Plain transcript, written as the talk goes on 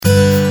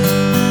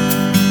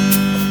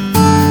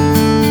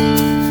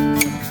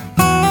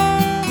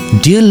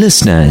Dear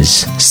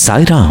listeners,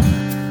 Sai Ram.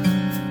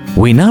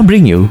 We now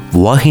bring you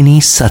Vahini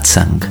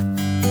Satsang.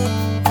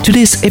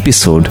 Today's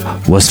episode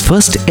was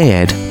first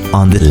aired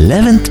on the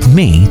 11th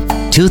May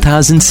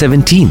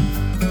 2017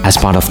 as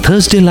part of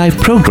Thursday Live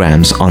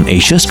programs on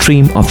Asia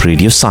Stream of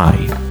Radio Sai.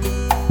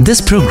 This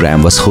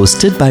program was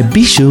hosted by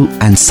Bishu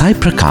and Sai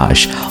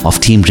Prakash of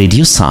Team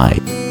Radio Sai.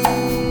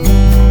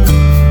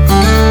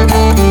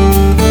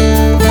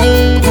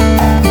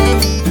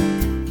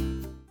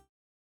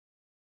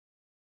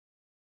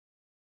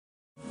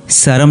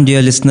 Saram,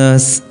 dear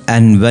listeners,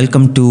 and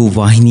welcome to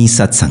Vahini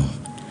Satsang,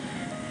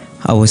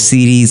 our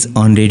series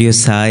on Radio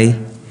Sai,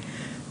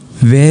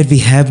 where we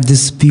have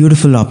this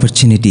beautiful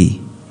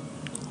opportunity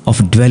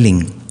of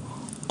dwelling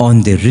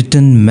on the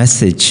written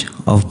message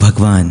of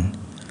Bhagwan,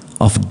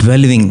 of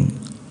dwelling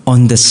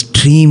on the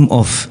stream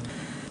of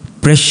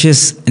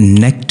precious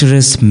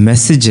nectarous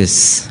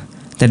messages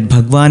that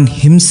Bhagwan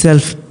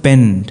himself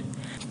penned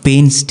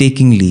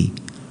painstakingly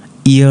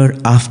year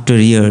after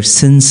year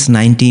since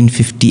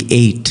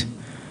 1958,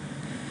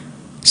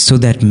 so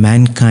that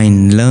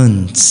mankind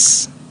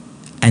learns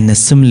and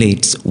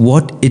assimilates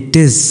what it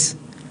is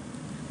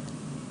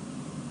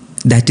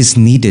that is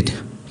needed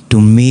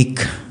to make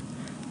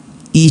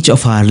each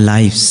of our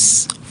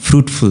lives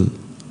fruitful,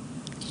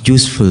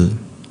 useful,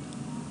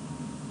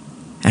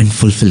 and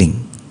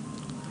fulfilling.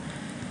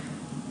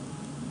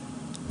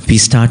 We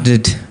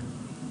started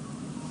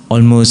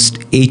almost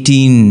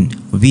 18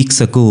 weeks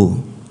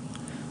ago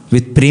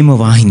with Prema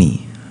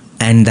Vahini,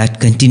 and that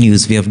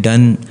continues. We have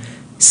done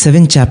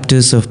 7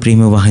 chapters of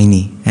Prema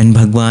Vahini, and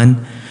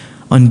Bhagwan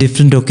on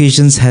different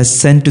occasions has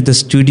sent to the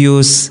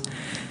studios.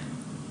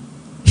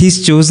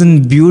 He's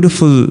chosen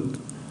beautiful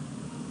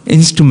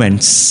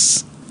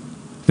instruments.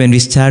 When we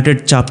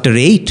started chapter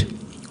 8,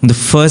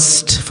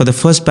 for the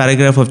first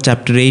paragraph of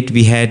chapter 8,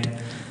 we had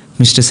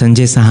Mr.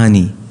 Sanjay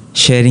Sahani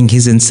sharing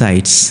his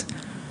insights.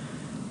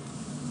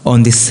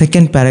 On the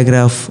second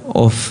paragraph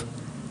of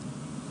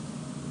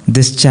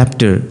this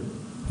chapter,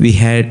 we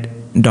had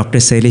Dr.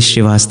 Sailesh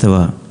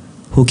Srivastava,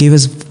 who gave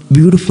us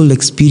beautiful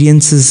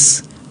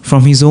experiences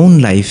from his own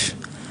life,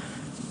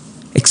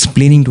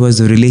 explaining to us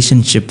the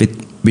relationship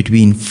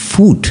between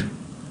food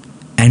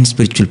and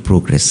spiritual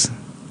progress.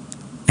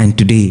 And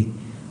today,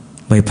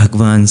 by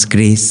Bhagwan's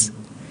grace,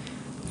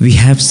 we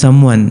have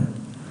someone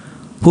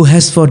who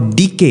has for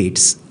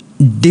decades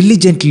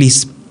diligently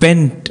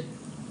spent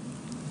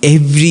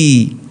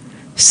every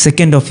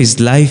second of his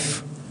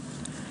life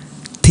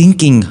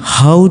thinking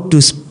how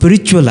to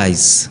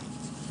spiritualize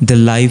the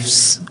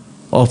lives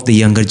of the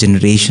younger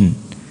generation.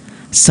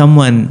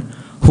 Someone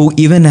who,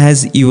 even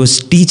as he was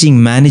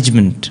teaching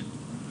management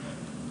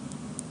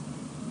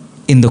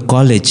in the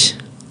college,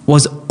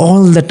 was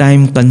all the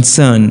time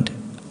concerned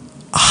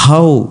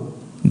how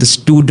the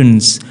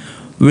students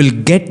will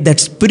get that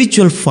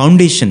spiritual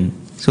foundation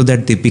so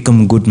that they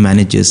become good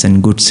managers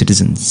and good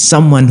citizens.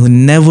 Someone who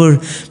never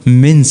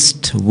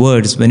minced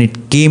words when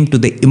it came to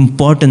the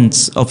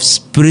importance of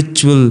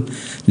spiritual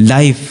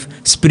life,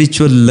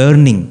 spiritual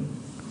learning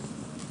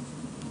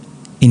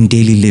in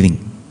daily living.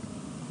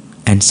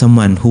 And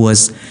someone who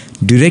was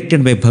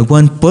directed by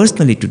Bhagwan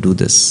personally to do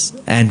this,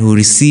 and who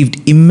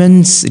received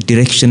immense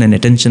direction and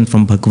attention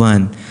from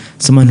Bhagwan.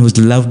 Someone who is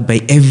loved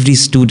by every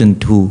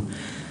student who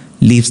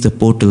leaves the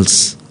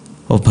portals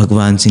of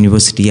Bhagwan's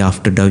University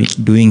after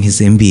doing his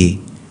MBA,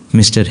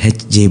 Mr.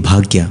 H.J.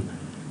 Bhagya.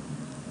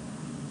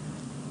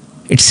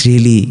 It's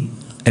really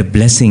a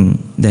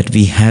blessing that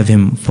we have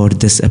him for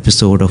this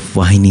episode of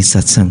Vahini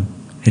Satsang.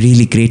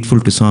 Really grateful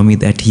to Swami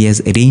that he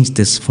has arranged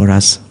this for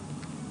us.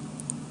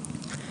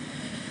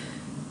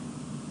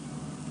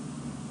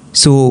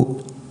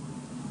 So,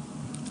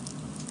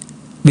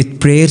 with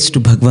prayers to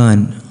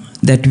Bhagwan,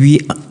 that we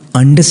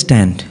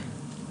understand,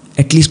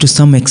 at least to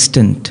some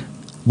extent,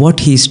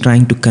 what he is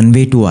trying to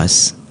convey to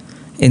us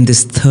in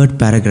this third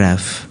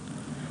paragraph,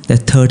 the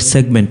third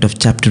segment of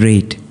chapter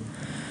 8,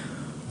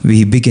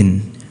 we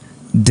begin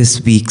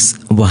this week's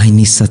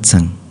Vahini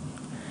Satsang.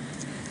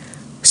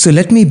 So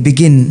let me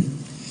begin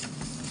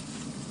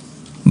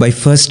by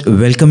first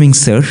welcoming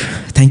Sir.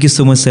 Thank you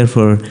so much, Sir,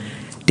 for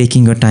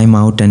taking your time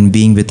out and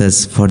being with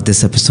us for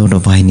this episode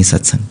of Vahini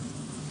Satsang.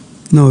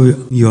 No,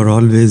 you're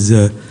always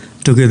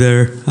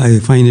together. I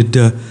find it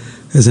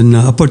as an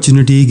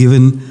opportunity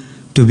given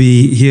to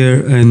be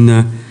here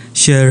and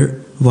share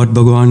what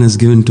Bhagwan has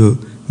given to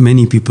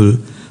many people.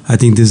 I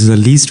think this is the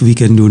least we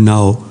can do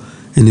now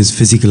in his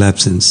physical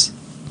absence.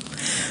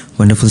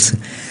 Wonderful, sir.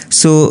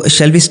 So,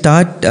 shall we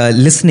start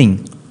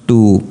listening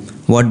to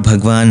what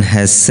Bhagwan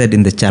has said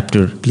in the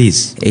chapter?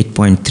 Please.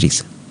 8.3.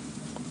 Sir.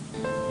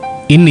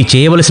 ఇన్ని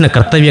చేయవలసిన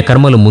కర్తవ్య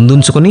కర్మలు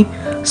ముందుంచుకొని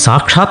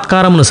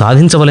సాక్షాత్కారమును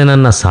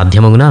సాధించవలెనన్న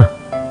సాధ్యమగునా?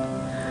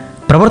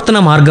 ప్రవర్తన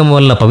మార్గం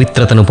వల్ల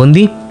పవిత్రతను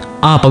పొంది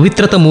ఆ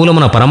పవిత్రత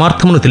మూలమున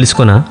పరమార్థమును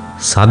తెలుసుకొన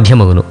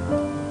సాధ్యమగును.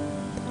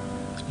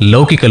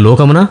 లౌకిక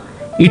లోకమున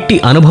ఇట్టి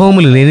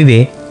అనుభవములు లేనిదే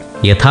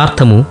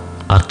యథార్థము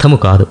అర్థము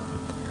కాదు.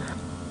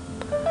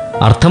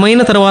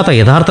 అర్థమైన తర్వాత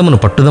యథార్థమును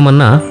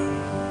పట్టుదమన్నా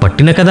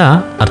పట్టిన కదా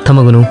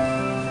అర్థమగును.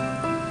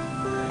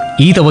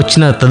 ఈత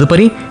వచ్చిన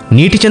తదుపరి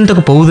నీటి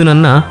చెంతకు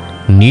పోవుదునన్నా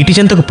నీటి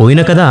చెంతకు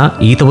పోయిన కదా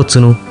ఈత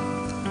వచ్చును.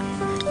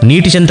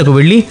 నీటి చెంతకు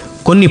వెళ్ళి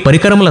కొన్ని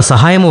పరికరముల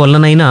సహాయము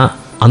వల్లనైనా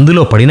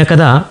అందులో పడిన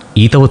కదా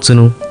ఈత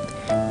వచ్చును.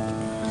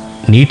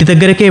 నీటి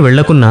దగ్గరకే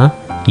వెళ్లకున్నా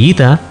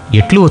ఈత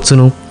ఎట్లు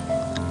వచ్చును?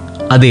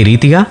 అదే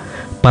రీతిగా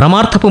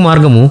పరమార్థపు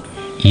మార్గము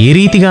ఏ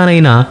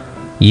రీతిగానైనా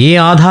ఏ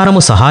ఆధారము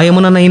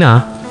సహాయముననైనా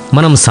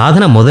మనం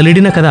సాధన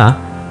మొదలెడిన కదా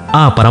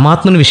ఆ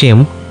పరమాత్మని విషయం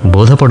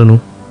బోధపడును.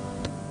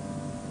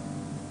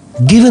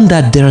 Given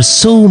that there are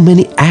so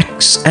many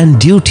acts and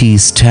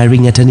duties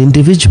staring at an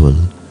individual,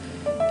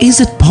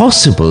 is it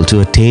possible to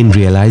attain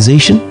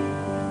realization?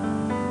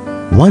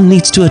 One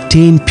needs to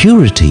attain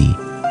purity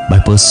by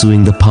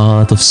pursuing the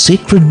path of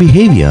sacred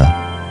behavior,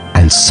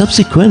 and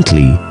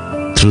subsequently,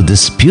 through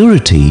this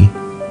purity,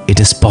 it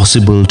is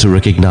possible to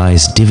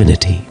recognize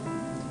divinity.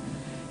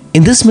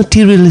 In this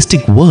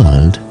materialistic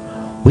world,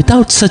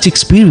 without such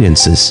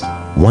experiences,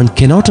 one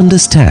cannot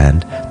understand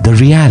the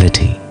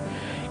reality.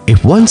 If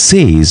one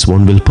says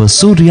one will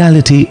pursue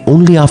reality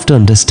only after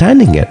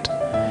understanding it,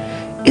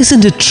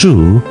 isn't it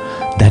true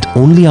that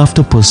only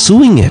after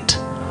pursuing it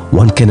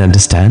one can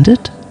understand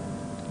it?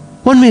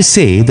 One may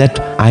say that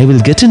I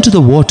will get into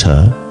the water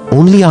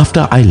only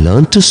after I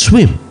learn to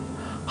swim.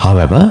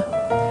 However,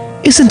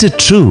 isn't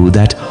it true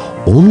that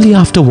only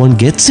after one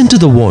gets into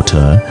the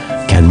water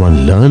can one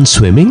learn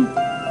swimming?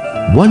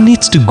 One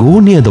needs to go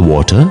near the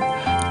water,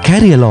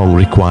 carry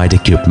along required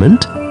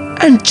equipment,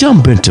 and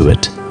jump into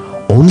it.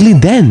 Only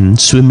then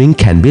swimming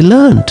can be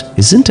learnt,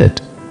 isn't it?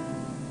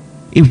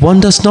 If one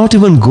does not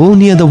even go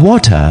near the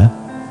water,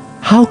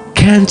 how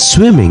can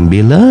swimming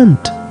be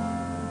learnt?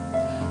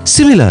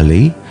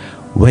 Similarly,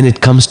 when it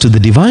comes to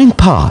the divine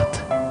path,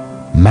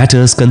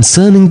 matters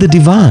concerning the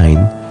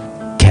divine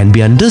can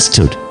be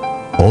understood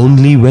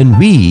only when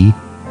we,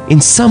 in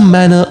some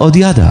manner or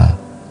the other,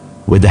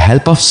 with the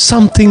help of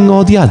something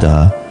or the other,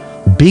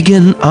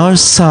 begin our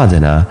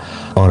sadhana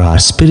or our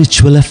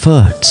spiritual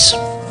efforts.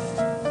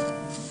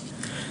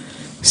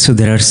 So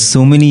there are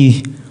so many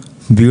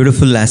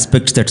beautiful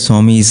aspects that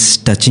Swami is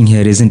touching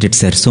here, isn't it,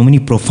 sir? So many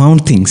profound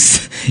things.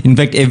 In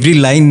fact, every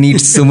line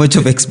needs so much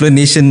of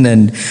explanation,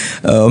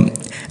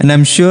 and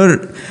I'm sure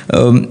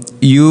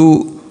you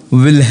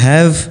will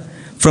have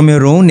from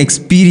your own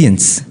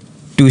experience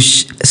to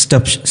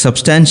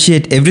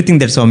substantiate everything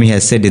that Swami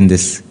has said in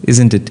this,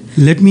 isn't it?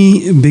 Let me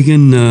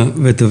begin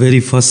with the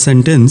very first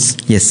sentence.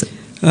 Yes, sir.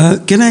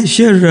 Can I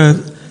share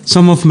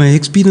some of my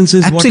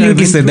experiences?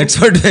 Absolutely, sir. That's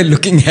what we're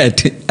looking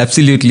at.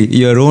 Absolutely.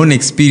 Your own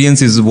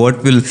experience is what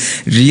will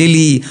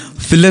really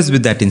fill us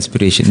with that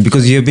inspiration,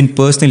 because you have been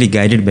personally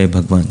guided by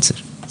Bhagwan, sir.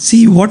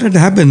 See, what had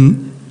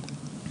happened,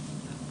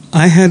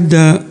 I had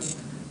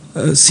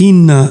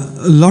seen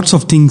lots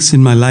of things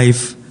in my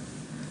life.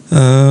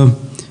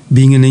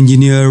 Being an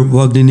engineer,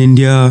 worked in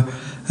India,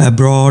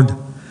 abroad,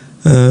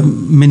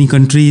 many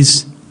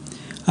countries.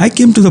 I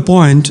came to the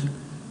point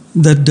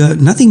that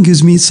nothing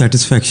gives me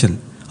satisfaction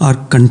or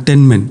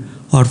contentment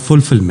or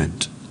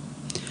fulfillment.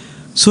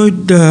 So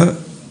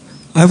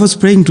I was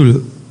praying to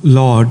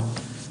Lord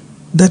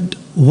that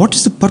what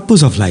is the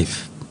purpose of life?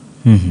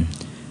 Mm-hmm.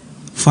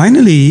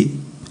 Finally,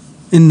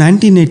 in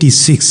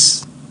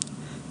 1986,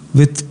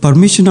 with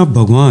permission of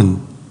Bhagwan,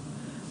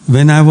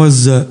 when I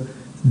was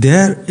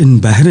there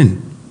in Bahrain,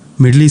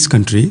 Middle East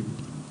country,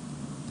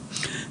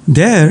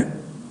 there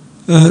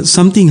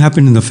something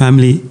happened in the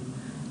family,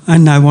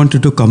 and I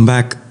wanted to come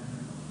back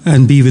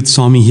and be with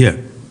Swami here.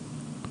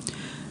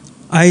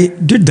 I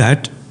did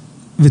that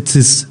with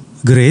His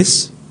grace.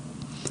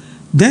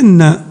 Then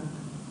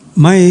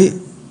my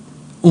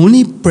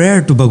only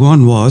prayer to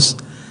Bhagwan was,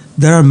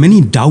 there are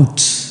many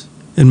doubts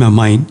in my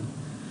mind.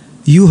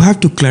 You have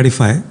to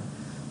clarify.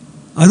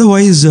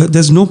 Otherwise,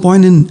 there's no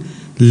point in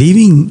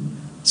leaving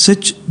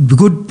such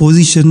good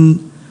position,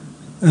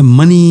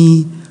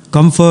 money,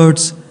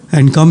 comforts,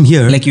 and come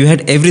here. Like you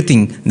had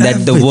everything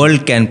that the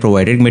world can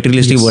provide,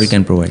 materialistic Yes. world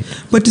can provide.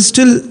 But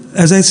still,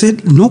 as I said,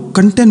 no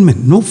contentment,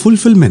 no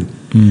fulfillment.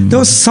 There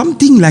was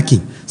something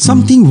lacking,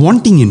 something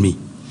wanting in me.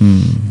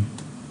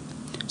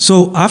 So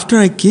after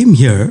I came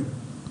here,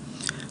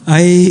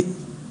 I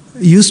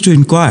used to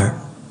inquire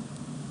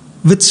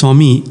with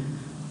Swami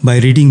by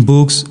reading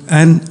books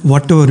and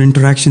whatever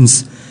interactions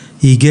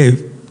he gave.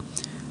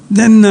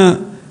 Then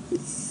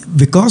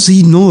because he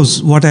knows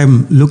what I'm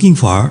looking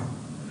for,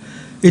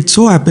 it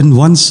so happened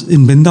once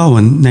in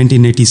Vrindavan,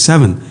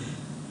 1987,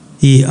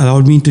 he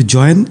allowed me to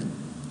join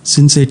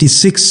since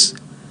 86.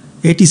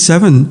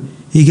 87,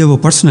 he gave a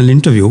personal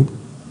interview,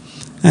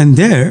 and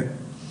there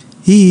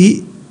he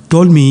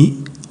told me,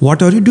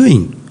 what are you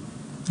doing?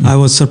 I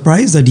was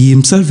surprised that he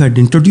himself had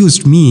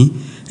introduced me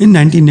in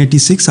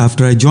 1986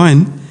 after I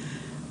joined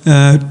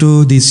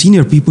to the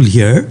senior people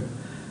here,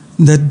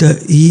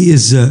 that he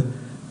is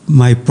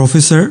my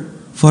professor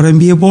for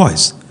MBA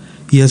boys.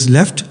 He has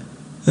left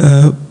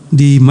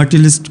the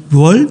materialist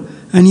world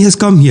and he has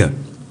come here.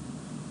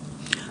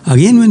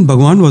 Again, when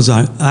Bhagwan was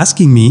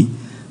asking me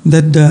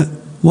that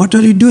what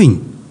are you doing?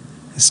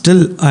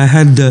 Still I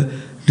had the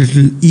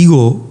little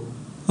ego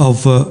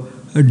of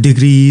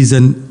degrees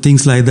and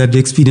things like that,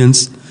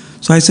 experience.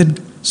 So I said,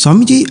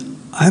 Swamiji,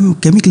 I'm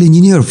chemical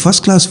engineer,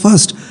 first class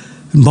first,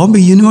 in Bombay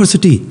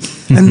University.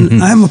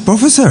 And I'm a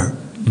professor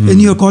in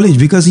your college,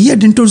 because he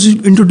had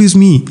introduced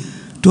me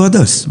to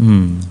others.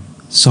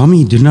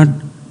 Swami did not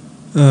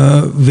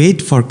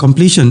wait for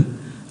completion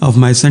of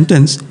my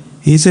sentence.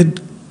 He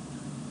said,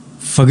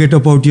 forget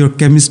about your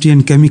chemistry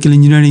and chemical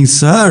engineering,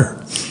 sir.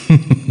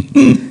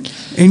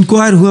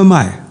 Inquire who am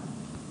I.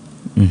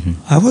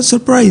 I was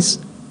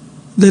surprised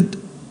that,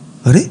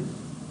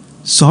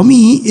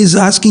 Swami is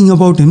asking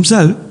about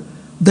himself,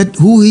 that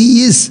who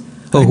he is.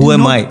 Oh, who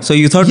am I? So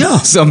you thought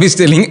Swami is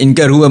telling,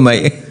 inquire who am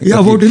I? Yeah,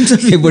 about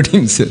himself. About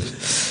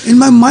himself. In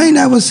my mind,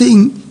 I was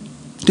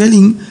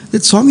telling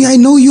that, Swami, I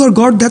know you are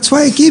God, that's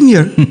why I came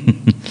here.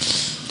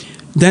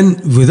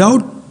 Then,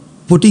 without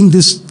putting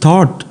this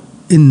thought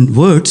in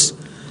words,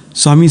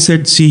 Swami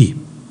said, see,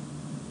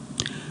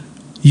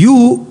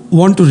 you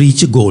want to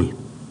reach a goal.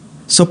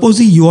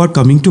 Supposing you are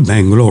coming to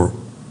Bangalore.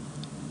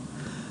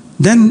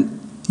 Then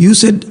you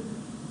said,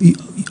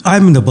 I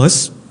am in the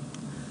bus.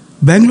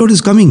 Bangalore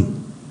is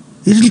coming.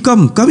 It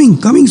will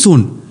coming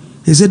soon.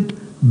 He said,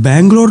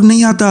 Bangalore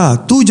nahi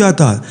aata, tu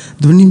jata.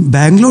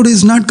 Bangalore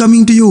is not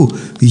coming to you.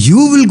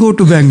 You will go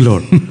to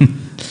Bangalore.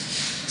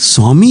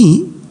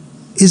 Swami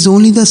is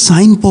only the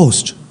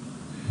signpost.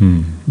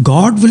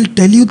 God will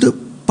tell you the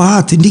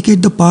path,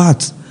 indicate the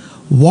path.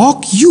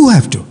 Walk, you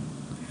have to.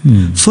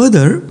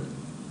 Further,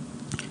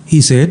 he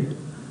said,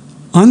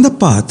 on the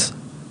path,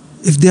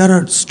 if there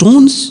are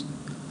stones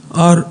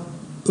or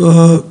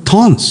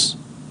thorns,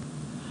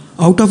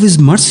 out of His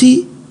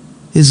mercy,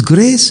 His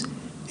grace,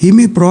 He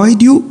may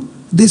provide you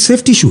the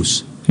safety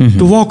shoes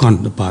to walk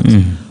on the path.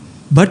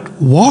 But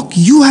walk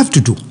you have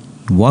to do.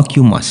 Walk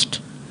you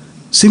must.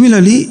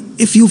 Similarly,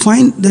 if you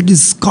find that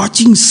is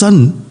scorching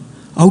sun,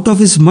 out of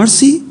His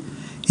mercy,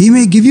 He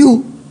may give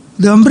you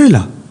the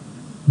umbrella.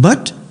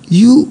 But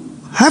you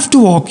have to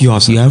walk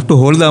yourself. You have to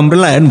hold the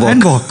umbrella and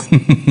walk.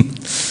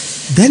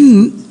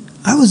 Then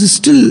I was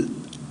still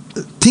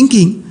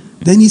thinking.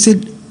 Then he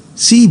said,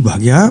 see,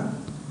 Bhagya,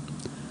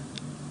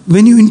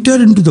 when you enter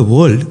into the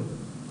world,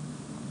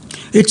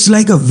 it's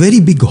like a very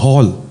big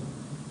hall.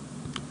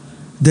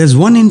 There's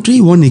one entry,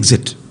 one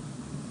exit.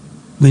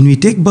 When we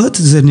take birth,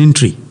 there's an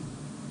entry.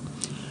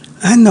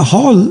 And the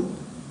hall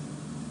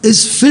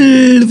is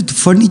filled with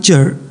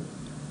furniture,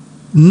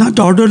 not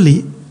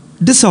orderly,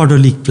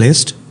 disorderly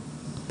placed.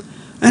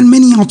 And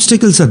many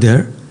obstacles are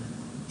there.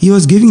 He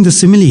was giving the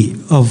simile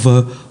of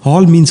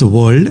hall means a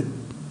world.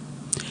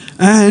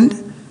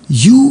 And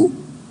you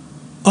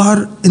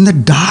are in the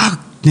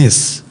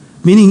darkness,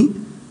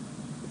 meaning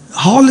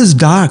hall is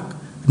dark,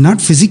 not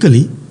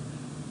physically,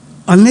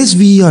 unless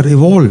we are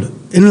evolved,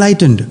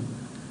 enlightened.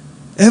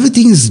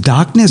 Everything is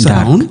darkness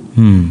around.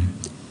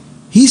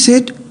 He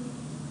said,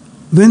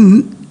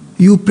 when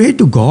you pray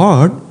to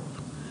God,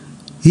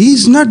 He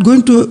is not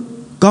going to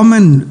come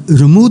and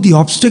remove the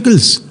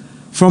obstacles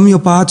from your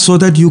path so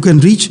that you can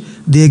reach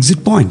the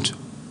exit point.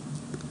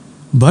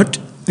 But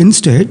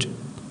instead,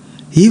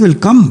 He will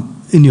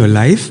come in your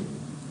life.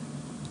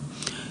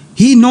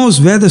 He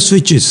knows where the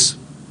switch is.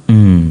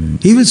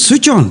 He will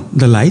switch on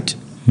the light.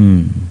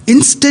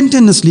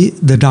 Instantaneously,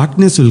 the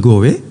darkness will go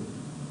away.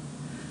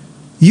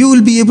 You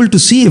will be able to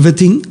see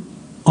everything,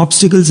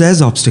 obstacles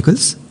as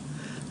obstacles.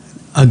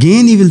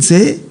 Again, He will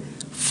say,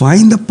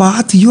 find the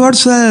path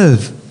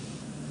yourself.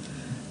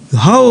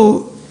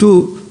 How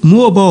to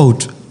move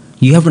about.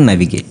 You have to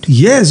navigate.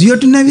 Yes, you have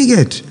to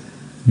navigate.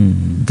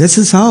 This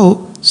is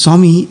how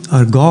Swami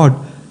or God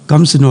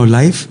comes in our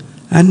life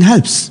and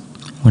helps.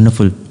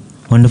 Wonderful,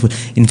 wonderful.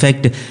 In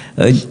fact,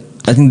 I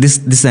think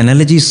this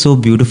analogy is so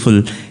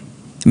beautiful.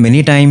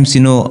 Many times,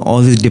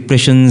 all these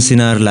depressions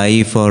in our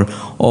life or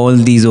all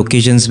these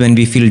occasions when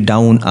we feel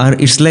down,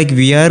 it's like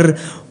we are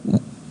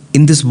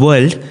in this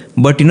world,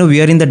 but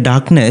we are in the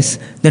darkness.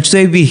 That's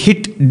why we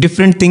hit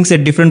different things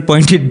at different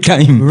point in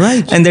time.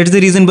 Right. And that's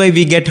the reason why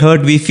we get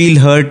hurt. We feel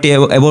hurt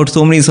about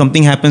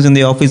something happens in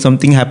the office,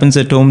 something happens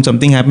at home,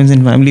 something happens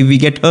in family. We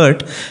get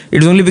hurt.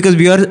 It's only because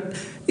we are,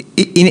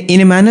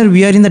 in a manner,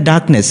 we are in the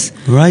darkness.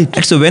 Right.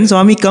 And so when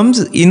Swami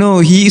comes,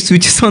 He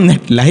switches on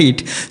that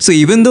light. So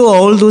even though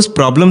all those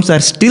problems are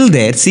still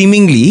there,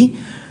 seemingly,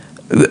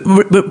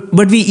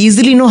 but we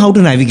easily know how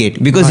to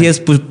navigate because He has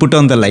put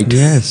on the light.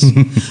 Yes.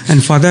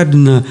 And for that,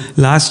 in the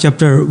last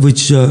chapter,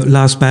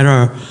 last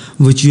para,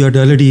 which you had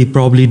already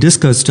probably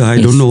discussed,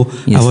 I don't know,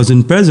 I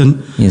wasn't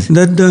present,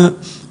 that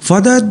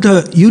for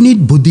that you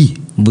need buddhi.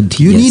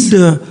 You need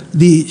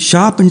the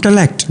sharp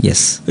intellect,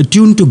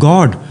 attuned to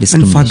God.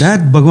 And for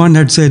that, Bhagavan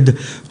had said,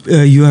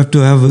 you have to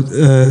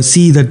have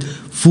see that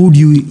food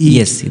you eat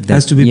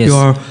has to be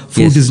pure.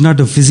 Food is not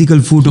a physical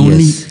food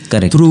only,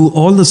 through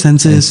all the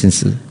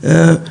senses.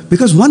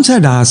 Because once I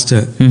had asked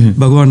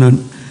Bhagavan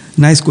a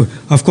nice question.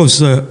 Of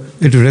course,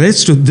 it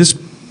relates to this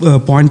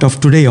point of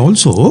today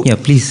also. Yeah,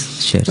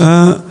 please share.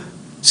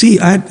 See,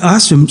 I had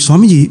asked him,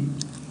 Swamiji,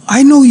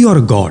 I know you are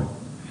a God.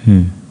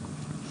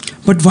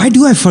 But why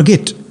do I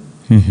forget?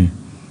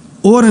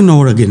 Over and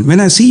over again. When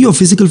I see your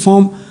physical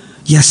form,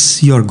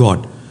 yes, you are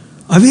God.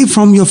 away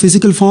from your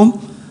physical form,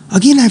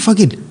 again I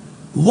forget.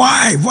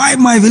 Why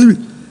my will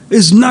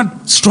is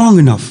not strong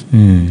enough?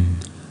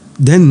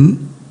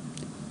 Then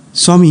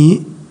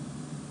Swami,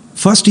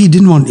 first he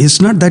didn't want, it's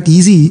not that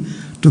easy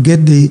to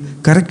get the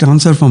correct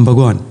answer from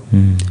Bhagavan.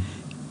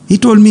 He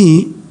told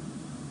me,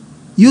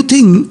 you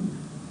think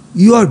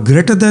you are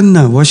greater than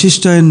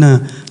Vashishta and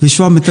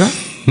Vishwamitra?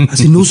 I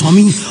said, no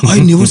Swami, I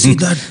never said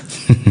that.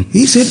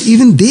 He said,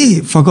 even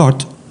they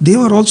forgot. They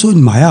were also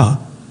in Maya.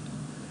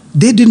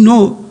 They didn't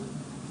know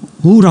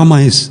who Rama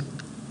is.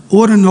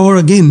 Over and over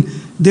again,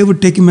 they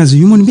would take him as a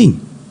human being.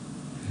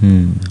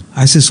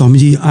 I said,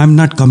 Swamiji, I am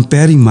not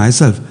comparing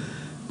myself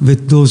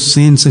with those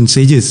saints and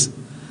sages.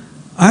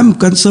 I am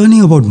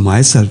concerning about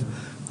myself.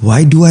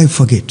 Why do I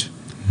forget?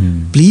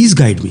 Please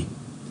guide me.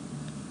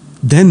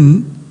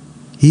 Then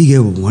he gave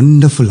a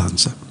wonderful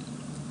answer.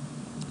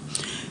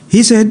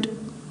 He said,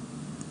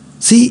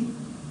 see,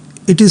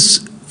 it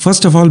is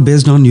first of all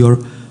based on your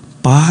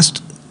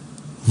past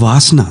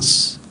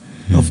vasanas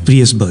of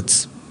previous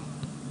births.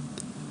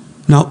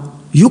 Now,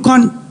 you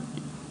can't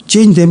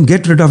change them,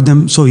 get rid of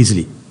them so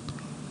easily.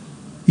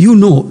 You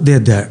know they are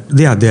there.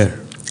 They are there.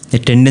 The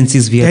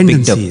tendencies we have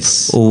picked up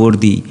over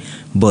the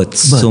births,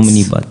 so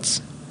many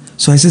births.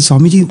 So I said,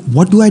 Swamiji,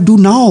 what do I do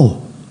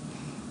now?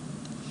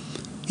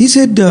 He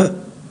said,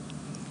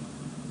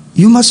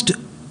 you must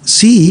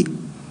see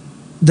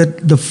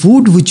that the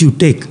food which you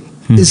take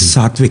is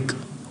sattvic.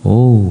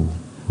 Oh,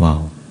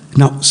 wow.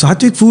 Now,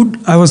 sattvic food,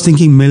 I was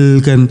thinking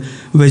milk and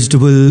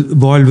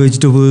boiled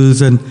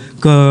vegetables and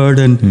curd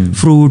and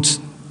fruits.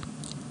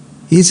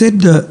 He said,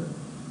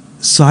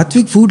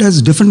 sattvic food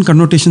has different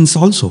connotations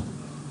also.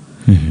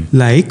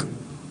 Like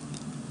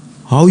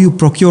how you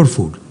procure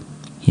food.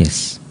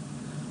 Yes.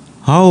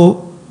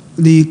 How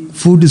the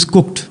food is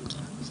cooked.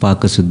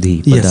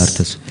 Pakasuddhi, Yes.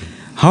 Padartha Suddhi.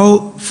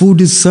 How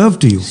food is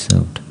served to you.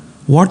 Served.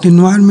 What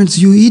environments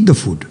you eat the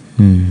food.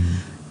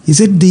 He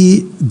said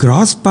the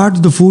gross part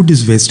of the food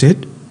is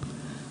wasted.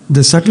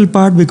 The subtle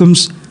part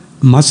becomes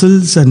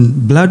muscles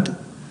and blood.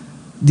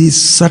 The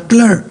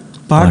subtler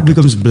part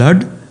becomes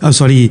blood.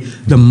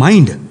 The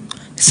mind.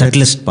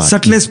 Subtlest part.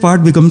 Subtlest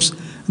part becomes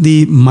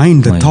the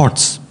mind, the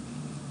thoughts.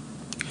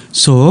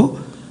 So,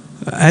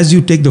 as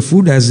you take the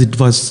food, as it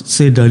was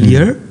said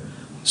earlier,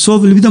 so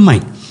will be the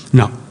mind.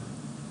 Now,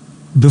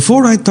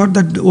 before I thought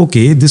that,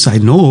 okay, this I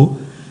know,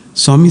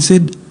 Swami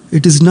said,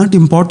 it is not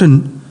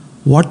important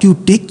what you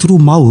take through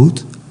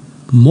mouth.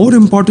 More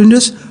important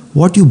is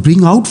what you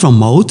bring out from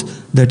mouth,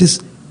 that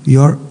is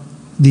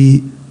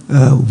the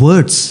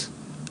words.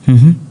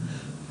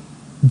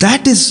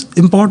 That is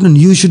important.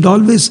 You should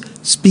always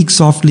speak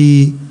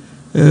softly,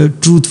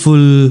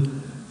 truthful,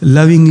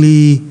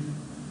 lovingly.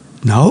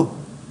 Now,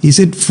 he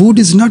said, food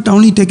is not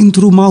only taken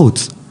through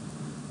mouth.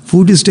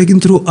 Food is taken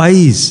through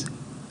eyes.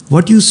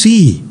 What you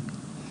see,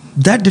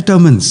 that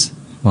determines.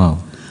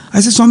 Wow. I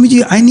said,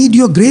 Swamiji, I need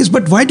your grace,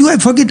 but why do I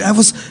forget? I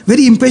was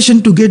very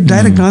impatient to get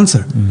direct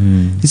answer.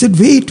 He said,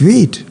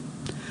 wait.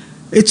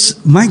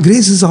 My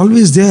grace is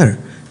always there.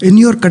 In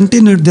your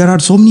container, there are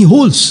so many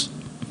holes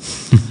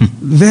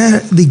where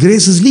the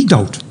grace is leaked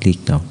out.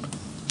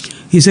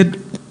 He said,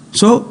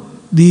 so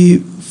the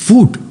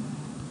food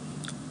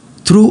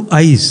through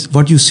eyes,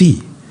 what you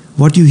see,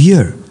 what you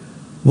hear,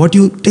 what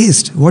you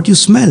taste, what you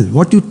smell,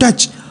 what you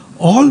touch,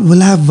 all will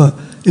have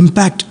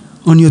impact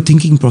on your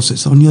thinking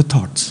process, on your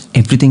thoughts.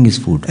 Everything is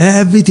food.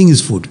 Everything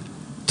is food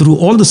through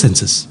all the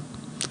senses.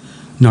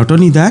 Not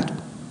only that,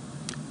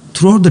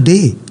 throughout the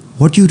day,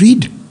 what you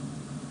read,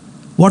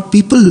 what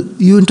people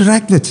you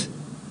interact with,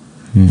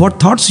 what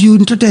thoughts you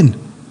entertain,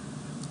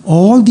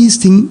 all these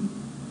things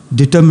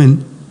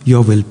determine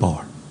your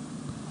willpower.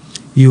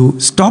 You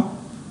stop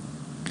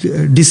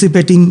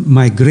dissipating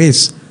my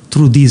grace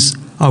through these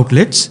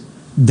outlets,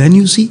 then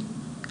you see.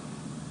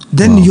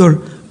 Then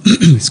your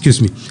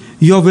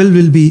your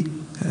will be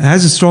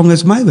as strong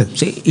as my will.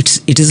 So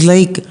it is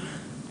like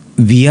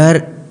we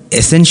are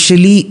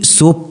essentially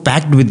so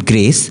packed with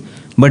grace,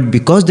 but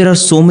because there are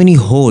so many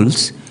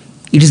holes,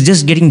 it is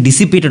just getting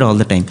dissipated all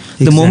the time.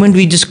 Exactly. The moment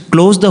we just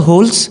close the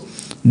holes,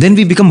 then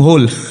we become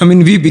whole. I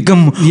mean, we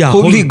become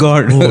holy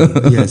God.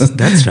 Oh, yes,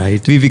 that's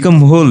right. We become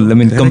whole. I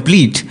mean, Correct.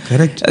 complete.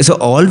 Correct. So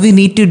all we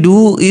need to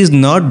do is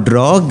not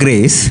draw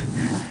grace,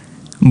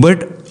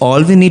 but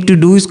all we need to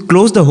do is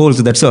close the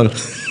holes. That's all.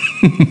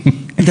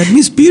 That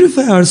means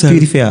purify ourselves.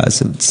 Purify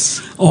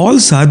ourselves. All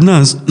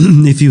sadhanas,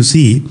 if you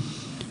see,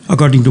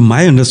 according to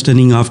my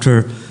understanding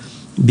after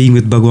being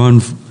with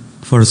Bhagavan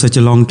for such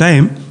a long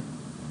time,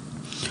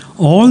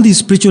 all these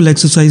spiritual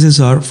exercises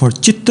are for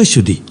Chitta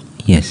Shuddhi.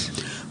 Yes.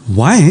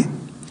 Why?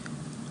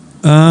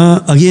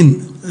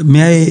 Again,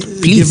 may I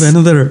Please. give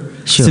another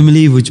Sure.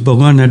 simile which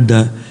Bhagavan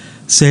had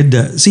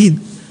said? See,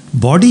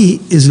 body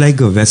is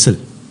like a vessel.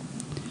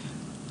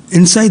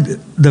 Inside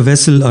the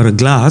vessel or a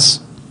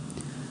glass,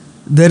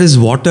 there is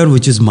water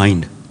which is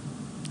mind.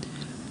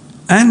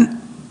 And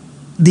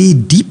the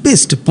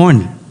deepest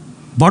point,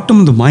 bottom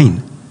of the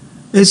mind,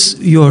 is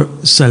your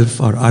self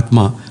or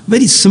Atma.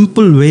 Very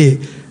simple way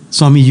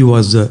Swamiji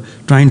was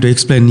trying to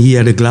explain. He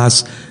had a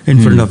glass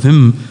in front of him.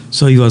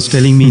 So he was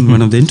telling me in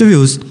one of the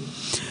interviews,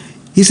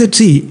 he said,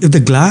 see, if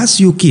the glass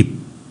you keep,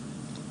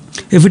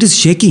 if it is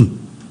shaking,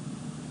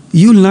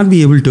 you will not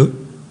be able to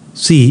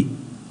see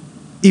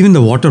even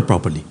the water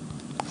properly.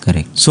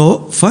 Correct. So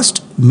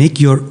first make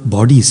your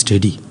body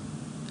steady.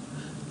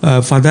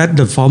 For that,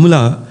 the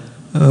formula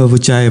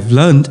which I have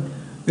learned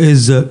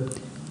is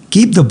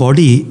keep the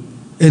body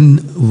in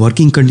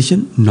working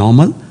condition,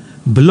 normal,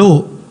 below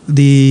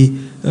the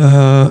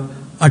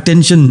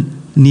attention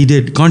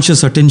needed,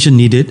 conscious attention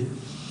needed.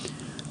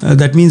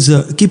 That means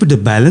keep it a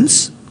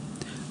balance,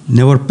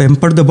 never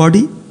pamper the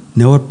body,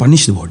 never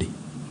punish the body.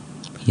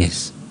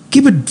 Yes.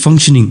 Keep it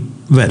functioning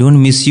well.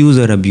 Don't misuse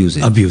or abuse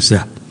it. Abuse,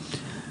 yeah.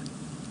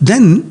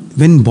 Then,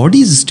 when body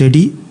is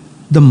steady,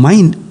 the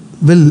mind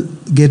will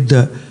get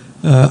the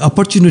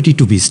opportunity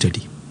to be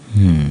steady.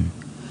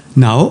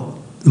 Now,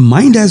 the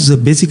mind has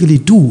basically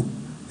two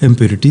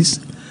impurities.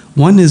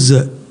 One is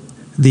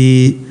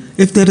the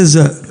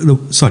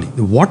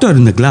water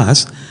in the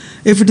glass.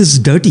 If it is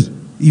dirty,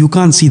 you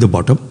can't see the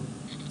bottom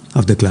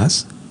of the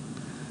glass.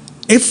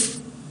 If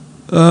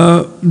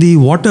the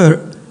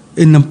water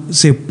in a,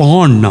 say,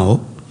 pond now,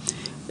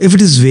 if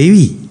it is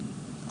wavy,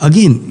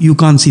 again you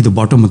can't see the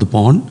bottom of the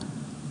pond.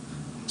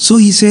 So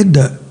he said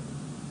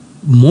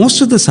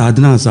most of the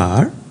sadhanas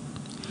are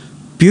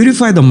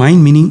purify the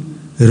mind, meaning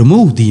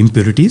remove the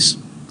impurities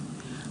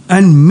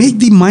and make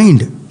the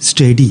mind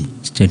steady.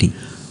 Steady.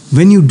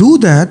 When you do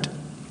that,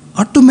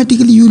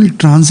 automatically you will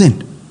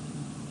transcend.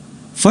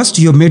 First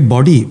you have made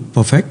body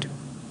perfect,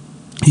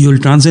 you will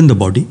transcend the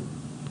body.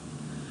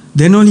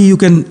 Then only you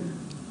can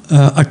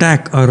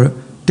attack or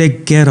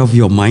take care of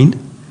your mind.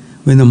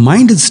 When the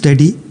mind is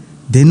steady,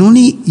 then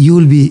only you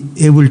will be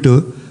able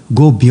to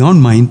go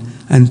beyond mind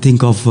and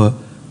think of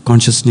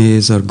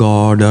consciousness or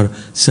God or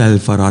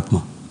self or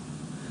Atma.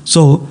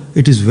 So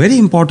it is very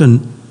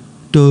important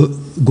to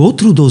go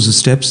through those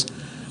steps.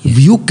 Yes.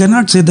 You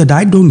cannot say that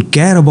I don't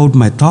care about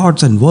my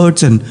thoughts and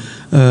words and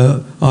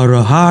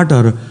or heart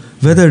or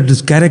whether it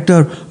is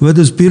character,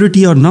 whether it's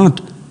purity or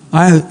not.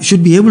 I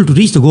should be able to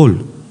reach the goal.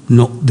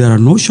 No, there are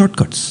no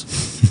shortcuts.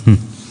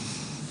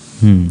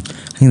 I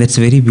think that's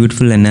a very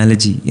beautiful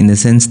analogy in the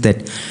sense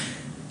that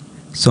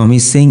Swami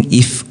is saying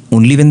if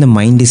only when the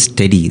mind is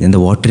steady, then the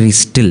water is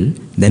still,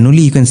 then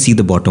only you can see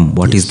the bottom,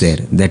 what is there.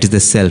 That is the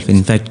self.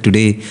 In fact,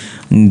 today,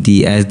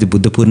 as the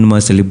Buddha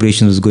Purnima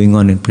celebration was going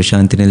on in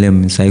Prashanti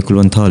Nilayam in Sai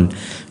Kulwant Hall,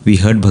 we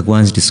heard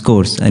Bhagwan's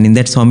discourse. And in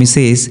that Swami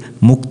says,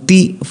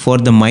 Mukti for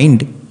the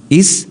mind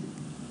is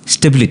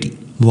stability.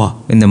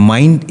 Wow. When the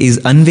mind is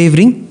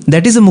unwavering,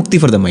 that is a mukti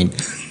for the mind.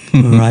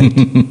 Right.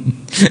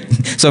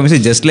 So I say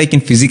just like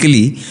in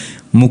physically,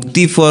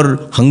 mukti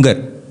for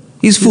hunger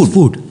is food.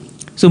 Food.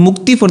 So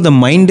mukti for the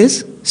mind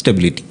is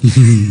stability.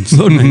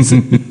 So nice.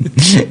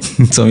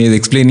 So he is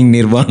explaining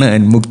nirvana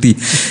and mukti.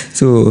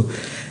 So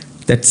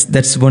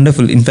that's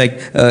wonderful. In fact,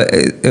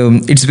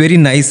 it's very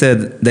nice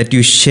that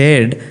you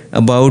shared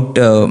about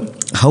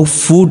how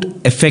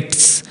food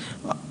affects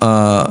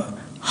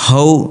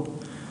how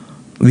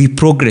we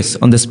progress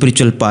on the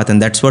spiritual path, and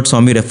that's what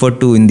Swami referred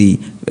to in the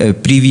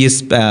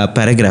previous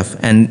paragraph.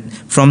 And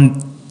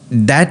from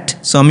that,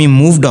 Swami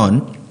moved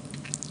on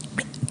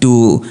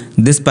to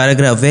this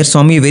paragraph where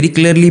Swami very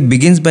clearly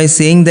begins by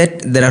saying that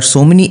there are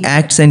so many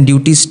acts and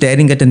duties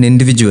staring at an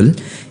individual.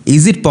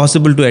 Is it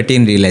possible to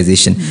attain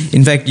realization?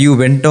 In fact, you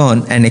went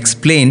on and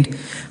explained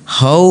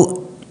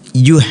how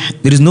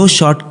there is no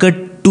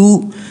shortcut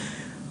to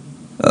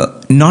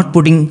not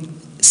putting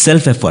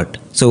self-effort.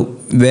 So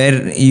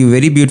where you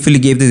very beautifully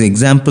gave these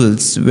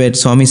examples where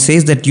Swami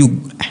says that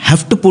you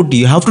have to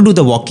do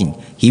the walking.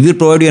 He will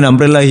provide you an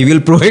umbrella, he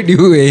will provide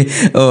you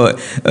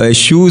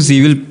shoes,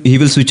 he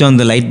will switch on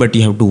the light, but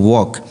you have to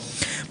walk.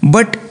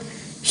 But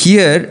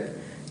here,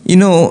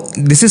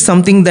 this is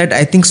something that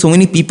I think so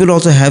many people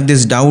also have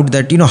this doubt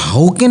that,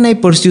 how can I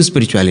pursue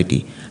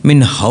spirituality? I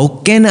mean, how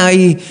can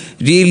I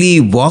really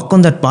walk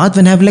on that path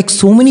when I have like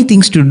so many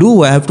things to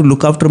do? I have to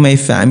look after my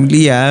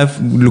family. I have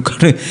to look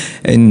after,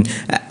 and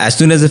as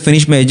soon as I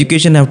finish my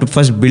education, I have to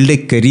first build a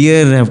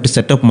career. I have to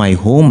set up my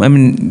home. I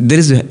mean, there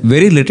is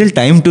very little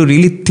time to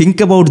really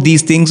think about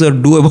these things or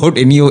do about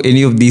any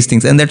of these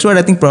things. And that's what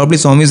I think probably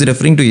Swami is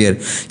referring to here.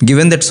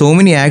 Given that so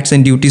many acts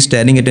and duties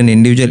staring at an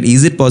individual,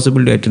 is it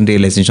possible to attain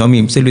realization? Swami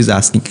himself is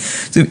asking.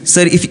 So,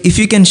 sir, if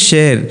you can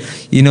share,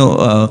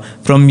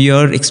 from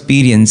your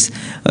experience,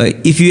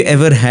 if you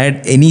ever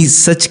had any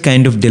such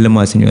kind of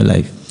dilemmas in your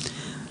life?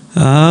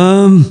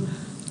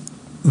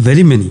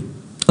 Very many.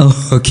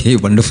 Oh, okay,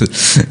 wonderful.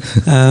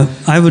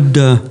 I would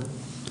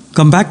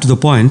come back to the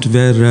point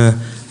where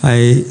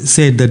I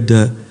said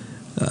that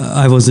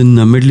I was in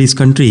a Middle East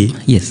country,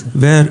 yes,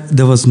 where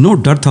there was no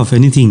dearth of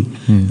anything.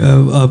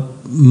 A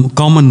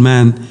common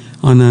man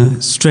on a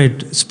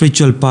straight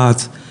spiritual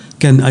path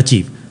can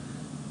achieve.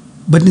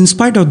 But in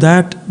spite of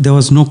that, there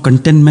was no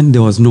contentment,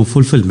 there was no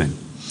fulfillment.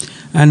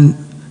 And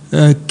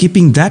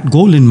keeping that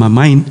goal in my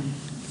mind,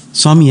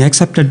 Swami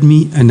accepted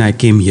me and I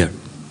came here.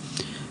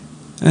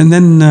 And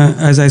then,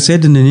 as I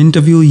said in an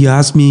interview, he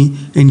asked me,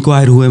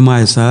 inquire, who am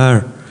I,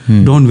 sir?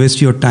 Don't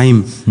waste your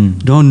time.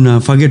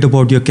 Don't forget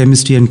about your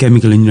chemistry and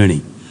chemical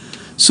engineering.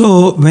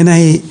 So when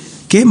I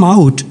came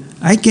out,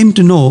 I came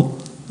to know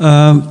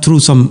through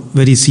some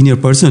very senior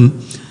person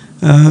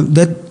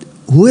that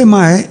who am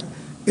I?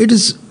 It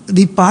is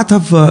the path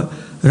of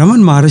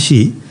Raman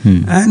Maharishi,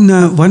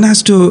 and one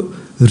has to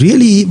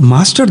really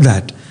master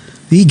that.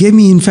 He gave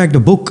me, in fact, a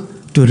book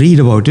to read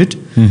about it,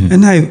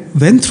 and I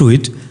went through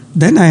it.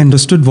 Then I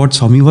understood what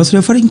Swami was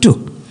referring to.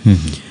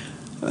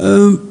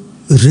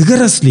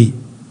 Rigorously,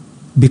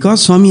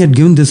 because Swami had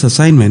given this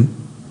assignment,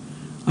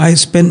 I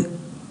spent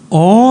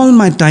all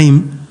my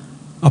time,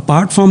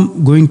 apart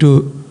from going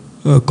to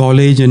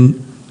college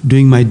and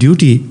doing my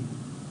duty,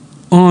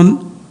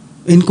 on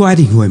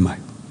inquiring who am I.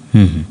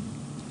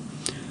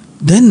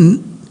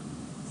 Then,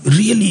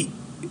 really,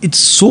 it's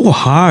so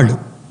hard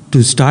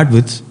to start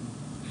with.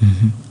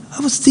 I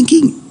was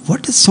thinking,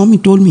 what has Swami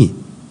told me?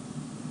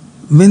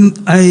 When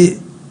I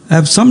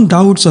have some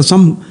doubts or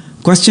some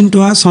question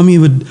to ask, Swami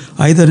would,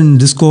 either in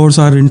discourse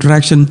or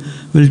interaction,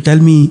 will tell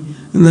me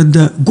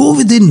that go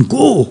within,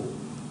 go,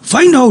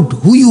 find out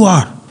who you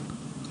are.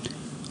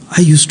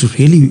 I used to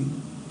really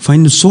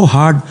find it so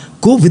hard.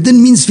 Go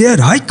within means where?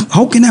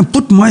 How can I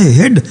put my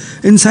head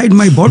inside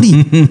my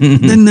body?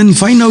 then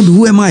find out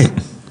who am I?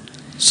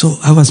 So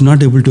I was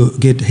not able to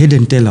get head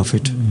and tail of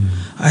it.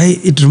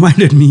 It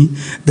reminded me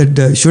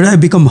that should I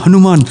become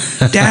Hanuman,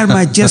 tear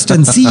my chest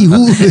and see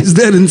who is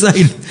there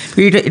inside.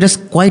 It was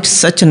quite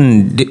such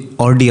an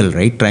ordeal,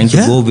 right? Trying to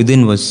go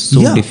within was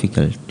so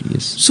difficult.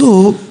 Yes.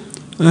 So,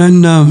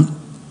 and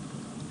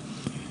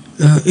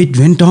it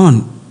went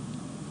on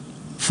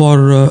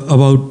for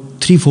about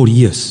 3-4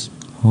 years.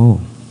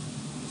 Oh.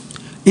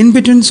 In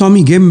between,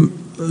 Swami gave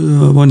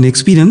one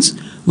experience,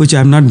 which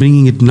I am not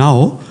bringing it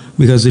now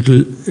because it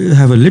will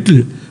have a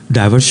little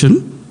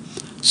diversion.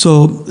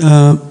 So,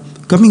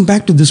 coming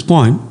back to this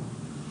point,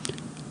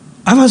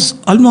 I was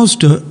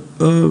almost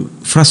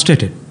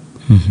frustrated.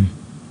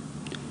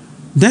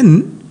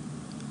 Then,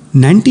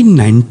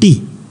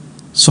 1990,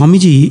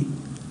 Swamiji,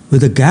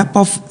 with a gap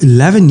of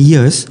 11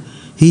 years,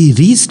 he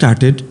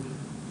restarted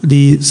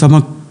the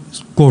summer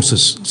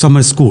courses,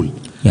 summer school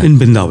in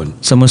Vrindavan.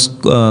 Summer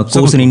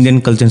course in Indian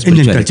culture and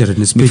spirituality. Indian culture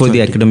and spirituality. Before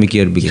the academic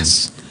year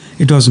begins. Yes.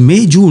 It was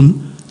May,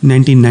 June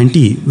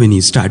 1990 when he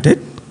started.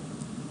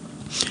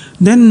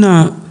 Then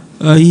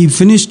he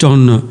finished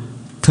on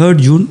 3rd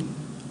June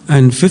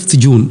and 5th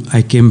June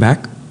I came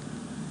back.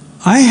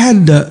 I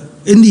had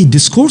in the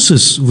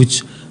discourses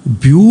which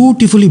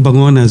beautifully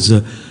Bhagavan has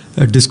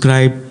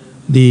described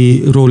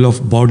the role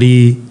of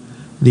body,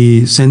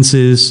 the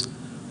senses,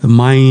 the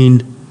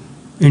mind,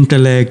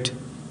 intellect,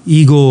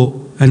 ego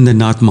and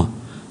the Atma.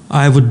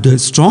 I would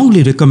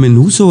strongly recommend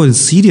whosoever is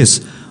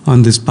serious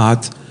on this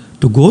path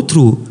to go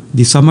through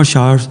the summer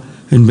showers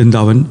in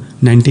Vrindavan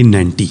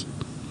 1990.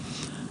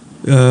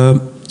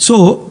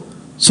 So,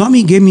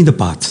 Swami gave me the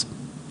path.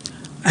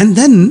 And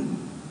then,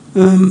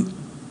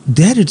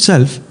 there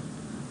itself,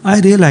 I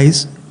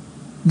realized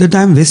that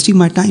I am wasting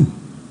my time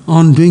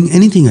on doing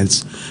anything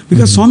else.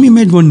 Because Swami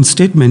made one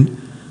statement,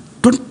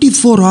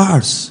 24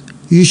 hours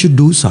you should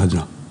do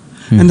sadhana.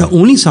 And the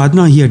only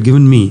sadhana he had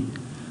given me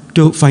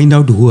to find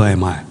out who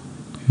am I.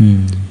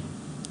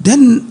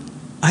 Then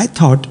I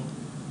thought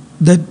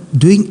that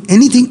doing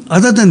anything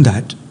other than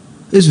that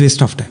is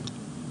waste of time.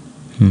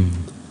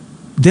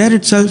 There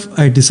itself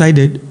I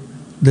decided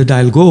that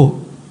I'll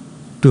go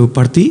to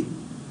Parthi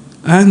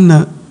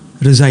and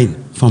resign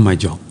from my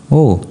job.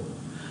 Oh.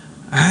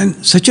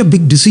 And such a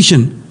big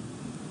decision,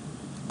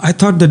 I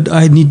thought that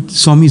I need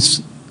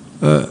Swami's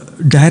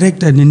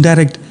direct and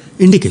indirect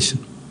indication.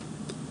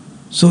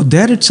 So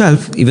there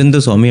itself... Even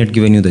though Swami had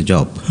given you the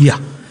job. Yeah.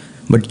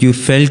 But you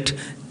felt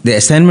the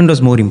assignment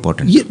was more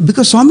important. Yeah,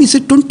 because Swami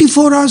said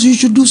 24 hours you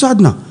should do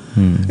sadhana.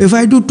 If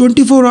I do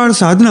 24 hours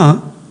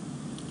sadhana,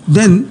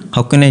 then...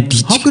 How can I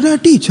teach? How can I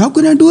teach? How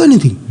can I do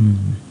anything?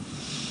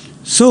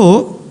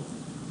 So,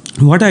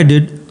 what I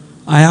did,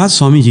 I asked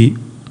Swamiji,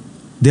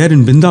 there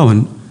in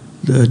Vrindavan,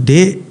 the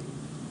day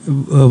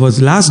was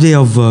last day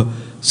of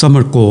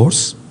summer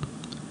course,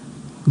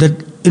 that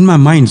in my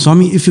mind,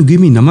 Swami, if you give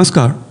me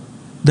namaskar,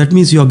 that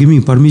means you are giving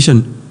me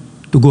permission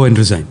to go and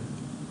resign.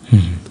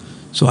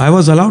 So I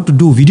was allowed to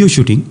do video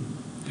shooting.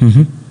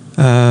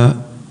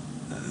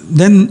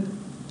 Then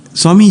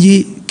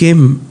Swamiji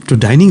came to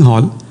dining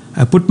hall.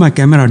 I put my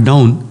camera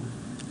down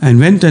and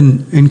went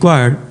and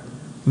inquired,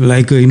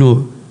 like a,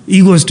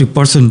 egoistic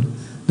person,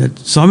 that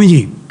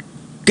Swamiji,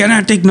 can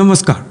I take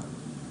namaskar?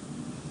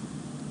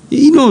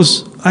 He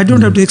knows. I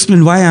don't have to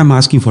explain why I am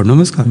asking for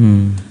namaskar.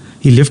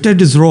 He lifted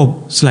his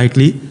robe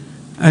slightly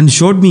and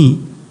showed me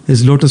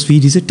his lotus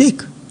feet. He said,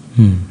 take.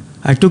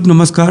 I took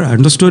namaskar. I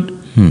understood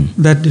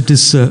that it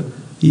is,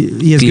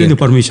 he has given the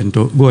permission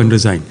to go and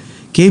resign.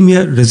 Came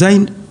here,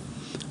 resigned,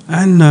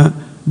 and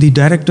the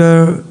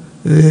director,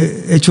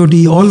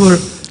 HOD, all were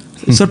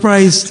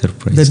surprised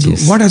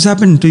that what has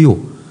happened to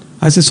you.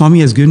 I said, Swami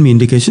has given me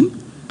indication.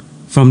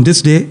 From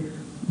this day,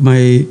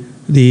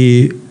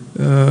 the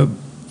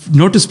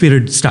notice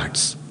period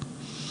starts.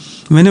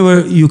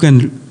 Whenever you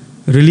can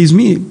release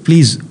me,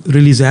 please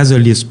release as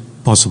early as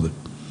possible.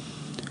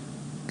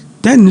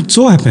 Then it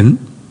so happened,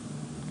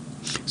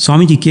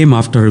 Swamiji came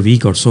after a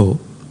week or so,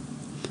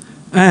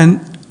 and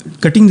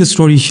cutting the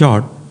story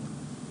short,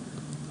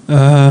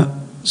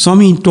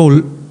 Swami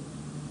told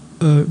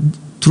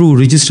through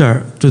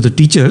registrar to the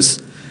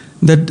teachers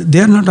that they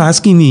are not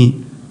asking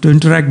me to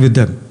interact with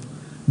them.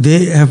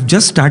 They have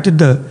just started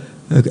the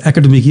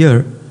academic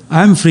year.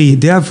 I am free,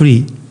 they are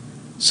free.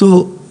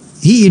 So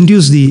he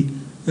induced the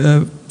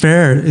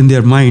prayer in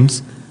their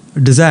minds,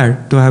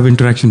 desire to have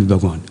interaction with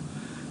Bhagwan.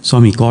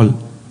 Swami called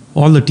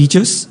all the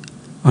teachers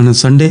on a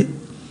Sunday,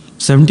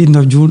 17th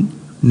of June,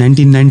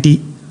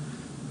 1990.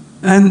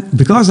 And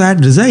because I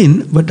had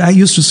resigned, but I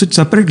used to sit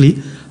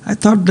separately, I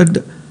thought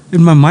that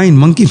in my mind,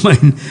 monkey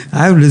mind,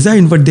 I have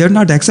resigned, but they have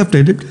not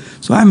accepted it.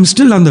 So I am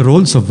still on the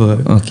rolls of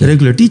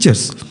regular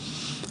teachers.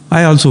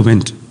 I also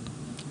went.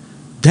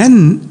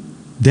 Then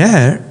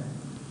there,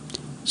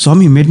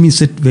 Swami made me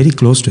sit very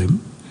close to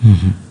him.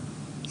 Mm-hmm.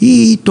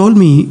 He told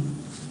me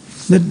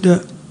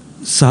that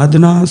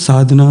sadhana,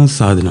 sadhana,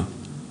 sadhana.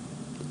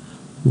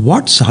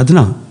 What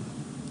sadhana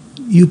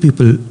you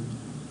people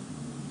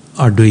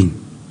are doing?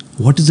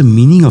 What is the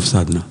meaning of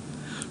sadhana?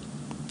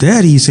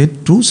 There he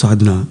said, true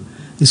sadhana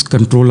is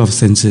control of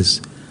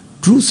senses.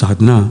 True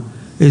sadhana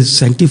is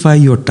sanctify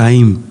your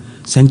time,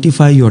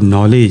 sanctify your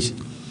knowledge.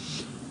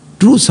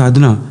 True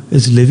sadhana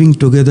is living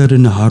together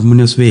in a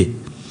harmonious way.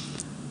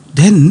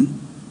 Then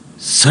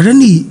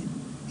suddenly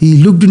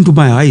he looked into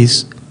my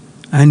eyes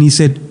and he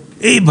said,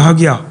 "Hey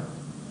Bhagya,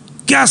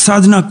 kya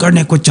sadhana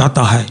karne ko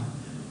chahta hai?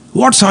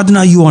 What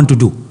sadhana you want to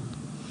do?"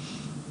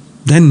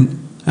 Then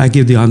I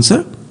gave the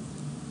answer,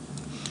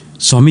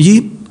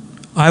 "Swamiji,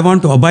 I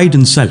want to abide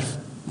in self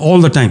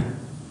all the time."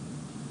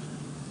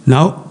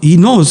 Now he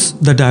knows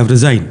that I have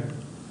resigned,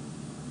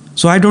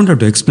 so I don't have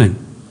to explain.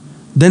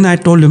 Then I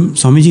told him,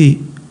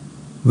 "Swamiji,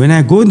 when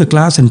I go in the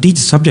class and teach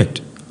a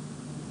subject,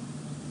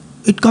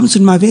 it comes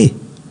in my way.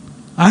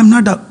 I am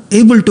not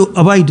able to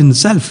abide in the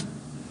self."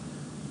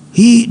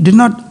 He did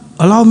not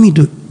allow me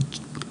to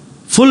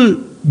full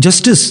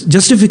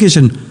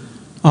justification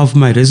of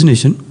my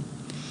resignation.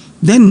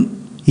 Then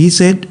he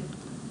said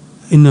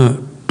in a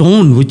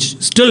tone which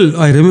still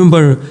I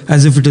remember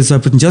as if it has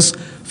happened just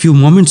few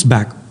moments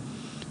back,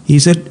 he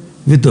said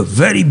with the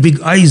very big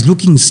eyes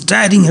looking,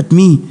 staring at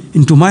me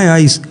into my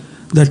eyes,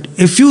 that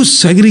if you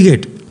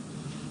segregate,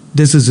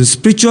 this is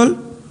spiritual,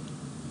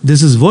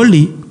 this is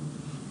worldly,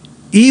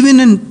 even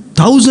in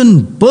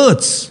 1,000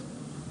 births,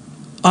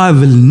 I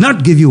will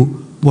not give you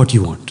what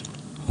you want.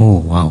 Oh,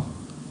 wow.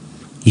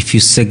 If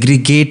you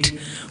segregate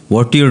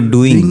what you're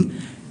doing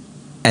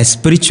as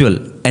spiritual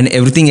and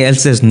everything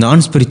else as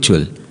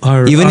non-spiritual,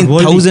 even in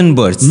 1,000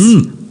 births,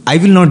 I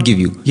will not give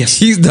you. Yes.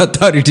 He's the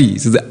authority.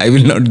 So I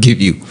will not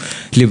give you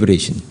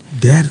liberation.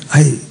 There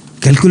I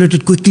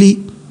calculated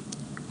quickly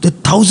the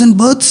 1,000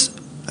 births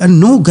and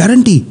no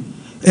guarantee.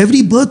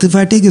 Every birth if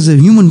I take as a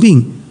human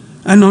being,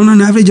 and on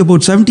an average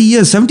about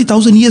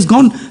 70,000 years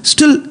gone,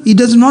 still he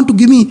doesn't want to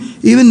give me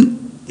even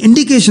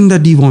indication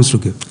that he wants to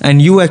give.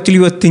 And you actually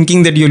were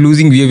thinking that we are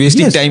wasting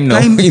Yes, time now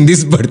time. in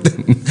this birth.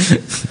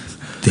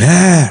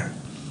 There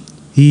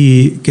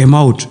he came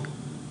out.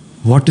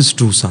 What is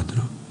true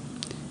sadhana?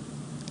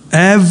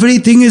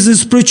 Everything is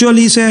spiritual,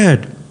 he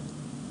said.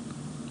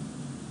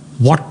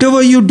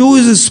 Whatever you do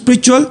is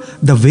spiritual.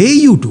 The way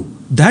you do,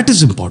 that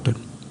is important.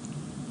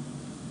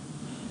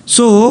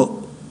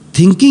 So,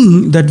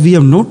 thinking that we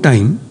have no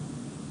time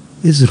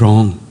is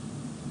wrong.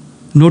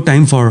 No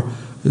time for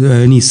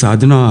any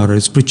sadhana or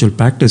a spiritual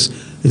practice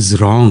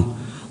is wrong.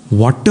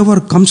 Whatever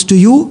comes to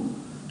you,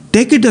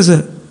 take it as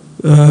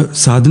a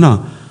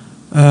sadhana.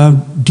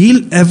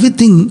 Deal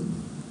everything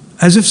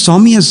as if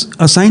Swami has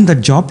assigned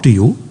that job to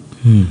you.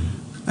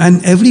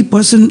 And every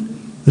person,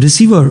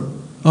 receiver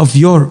of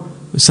your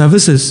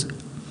services,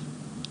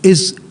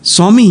 is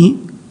Swami,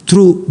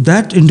 through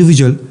that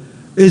individual,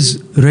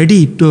 is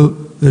ready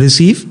to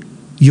receive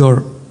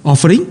your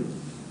offering.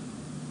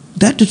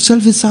 That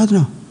itself is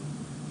sadhana.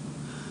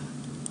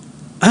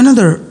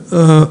 Another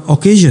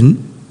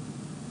occasion,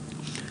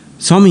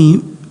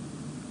 Swami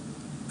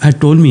had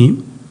told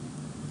me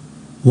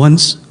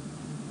once,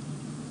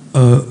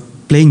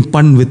 playing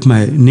pun with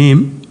my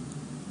name,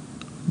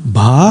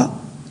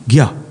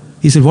 Bhagya.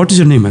 He said, "What is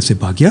your name?" I said,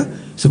 "Bhagya."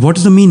 He said, "What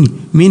is the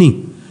meaning?"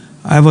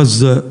 I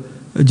was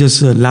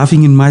just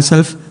laughing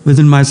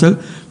within myself,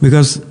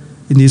 because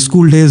in the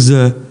school days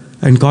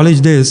and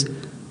college days,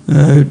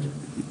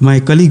 my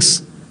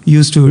colleagues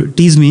used to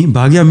tease me.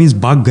 Bhagya means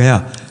Bhag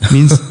Gaya,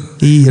 means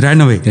he ran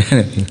away.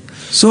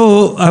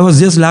 So I was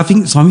just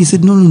laughing. Swami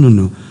said,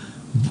 No.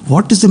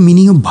 What is the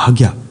meaning of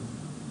Bhagya?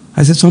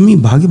 I said, "Swami,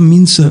 Bhagya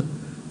means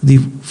the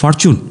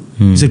fortune."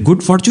 He said,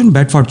 "Good fortune,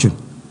 bad fortune?"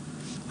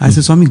 I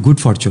said, "Swami, good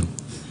fortune."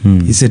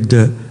 He said,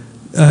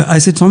 I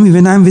said, "Swami,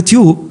 when I am with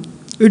you,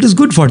 it is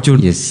good fortune."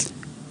 Yes.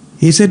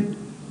 He said,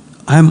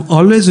 "I am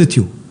always with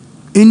you,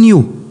 in you,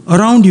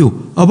 around you,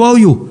 above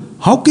you.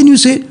 How can you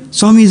say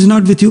Swami is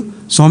not with you?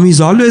 Swami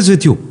is always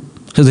with you."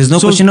 So there's no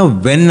question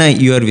of when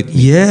you are with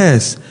me.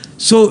 Yes.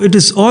 So it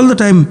is all the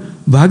time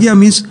Bhagya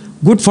means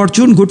good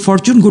fortune, good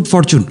fortune, good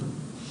fortune.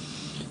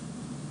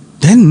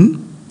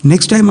 Then,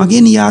 next time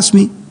again he asked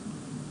me,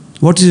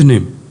 what is your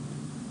name?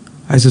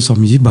 I said,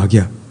 Swamiji,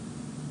 Bhagya.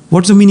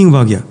 What's the meaning of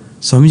Bhagya?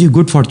 Swamiji,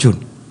 good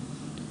fortune.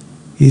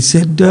 He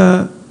said,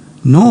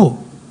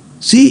 no.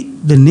 See,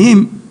 the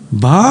name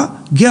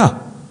Bhagya.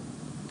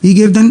 He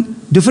gave them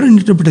different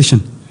interpretation.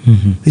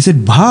 Mm-hmm. He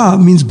said, Bha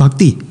means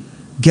bhakti.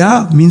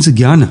 Gya means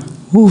jnana.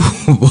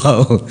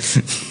 Wow.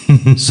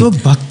 So,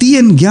 bhakti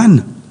and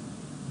jnana,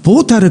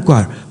 both are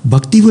required.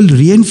 Bhakti will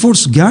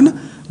reinforce jnana,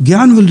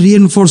 jnana will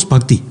reinforce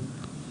bhakti.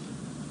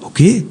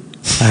 Okay,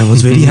 I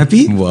was very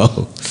happy.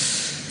 Wow.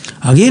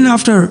 Again,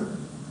 after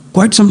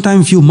quite some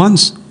time, few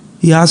months,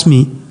 he asked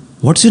me,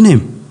 what's your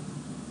name?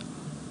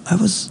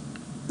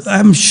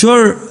 I'm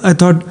sure I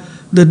thought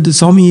that the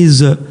Swami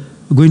is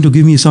going to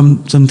give me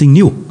something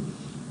new.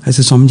 I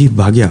said, Swamiji,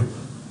 Bhagya.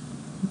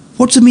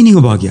 What's the meaning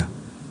of Bhagya?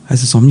 I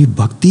said, Swamiji,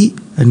 Bhakti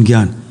and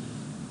Gyan.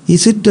 He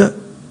said,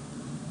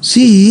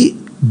 see,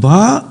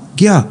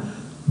 Bhagya,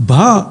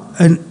 Bha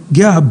and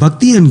Gya,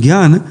 Bhakti and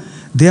Gyan,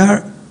 they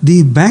are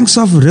the banks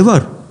of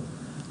river.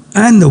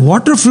 And the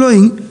water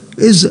flowing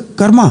is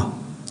karma.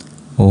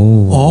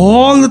 Oh.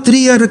 All the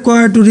three are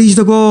required to reach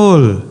the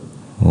goal.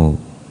 Oh,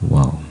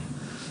 wow.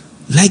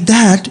 Like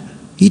that,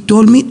 he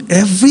told me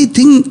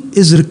everything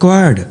is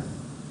required.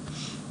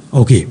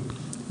 Okay.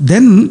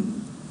 Then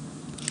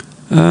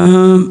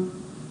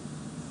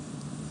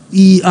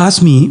he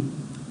asked me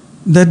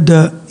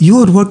that you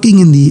are working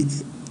in the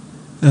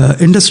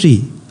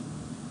industry.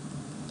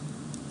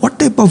 What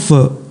type of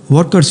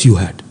workers you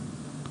had?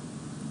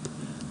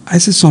 I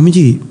said,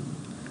 Swamiji,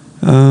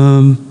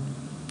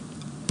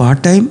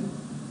 part-time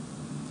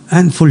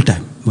and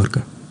full-time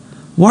worker.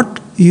 What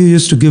you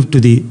used to give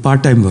to the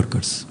part-time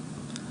workers?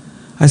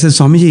 I said,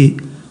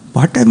 Swamiji,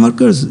 part-time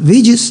workers,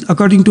 wages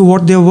according to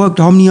what they have worked,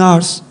 how many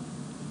hours?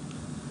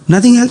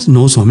 Nothing else?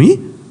 No, Swami.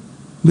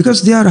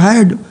 Because they are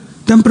hired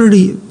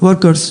temporary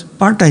workers,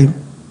 part-time.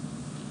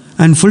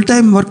 And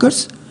full-time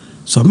workers,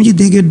 Swamiji,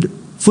 they get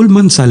full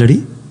month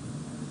salary.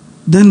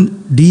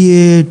 Then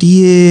DA,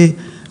 TA,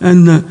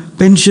 and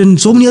pension,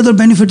 so many other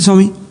benefits,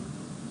 Swami.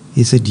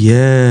 He said,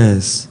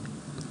 yes.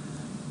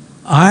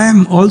 I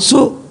am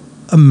also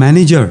a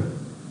manager.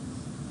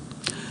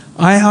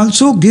 I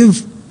also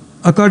give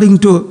according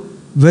to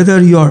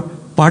whether you are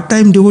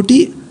part-time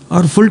devotee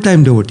or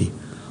full-time devotee.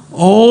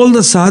 All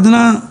the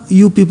sadhana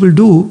you people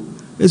do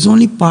is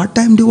only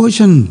part-time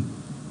devotion.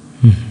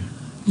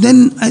 Mm-hmm.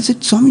 Then I said,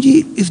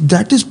 Swamiji, if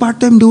that is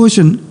part-time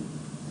devotion,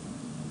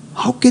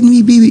 how can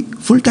we be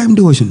full-time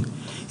devotion?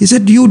 He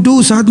said, you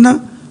do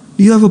sadhana,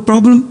 you have a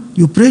problem,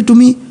 you pray to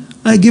me,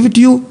 I give it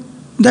to you,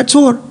 that's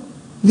over.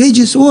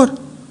 Wages over.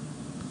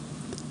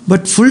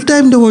 But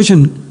full-time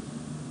devotion,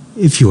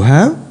 if you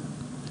have,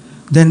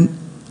 then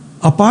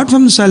apart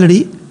from the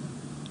salary,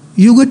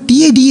 you get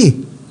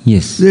TADA.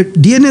 Yes. The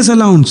DNS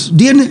allowance,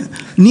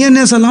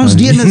 nearness allowance,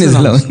 DNS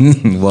allowance.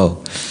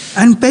 Wow.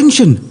 And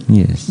pension,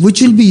 Yes.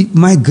 which will be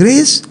my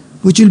grace,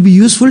 which will be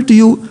useful to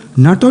you,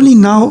 not only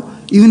now,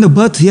 even the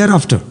birth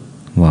hereafter.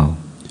 Wow.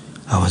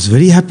 I was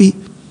very happy.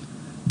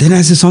 Then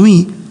I said,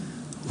 Swami,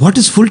 what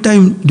is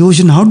full-time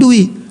devotion? How do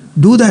we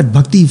do that,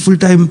 bhakti,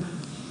 full-time?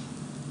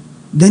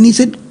 Then he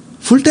said,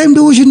 full-time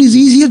devotion is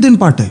easier than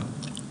part-time.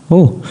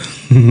 Oh.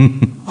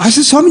 I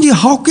said, Swamiji,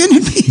 how can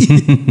it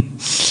be?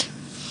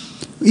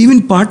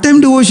 Even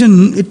part-time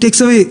devotion, it takes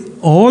away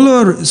all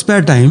our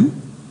spare time.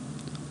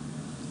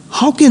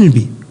 How can it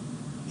be?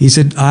 He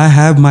said, I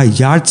have my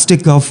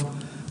yardstick of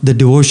the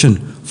devotion,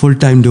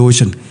 full-time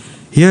devotion.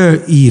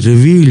 Here he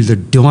revealed the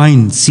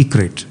divine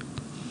secret.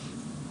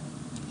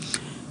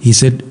 He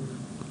said,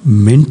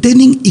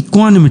 maintaining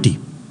equanimity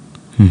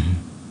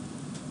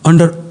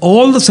under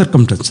all the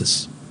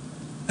circumstances,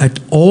 at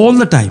all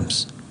the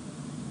times,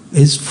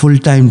 is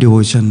full-time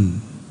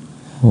devotion.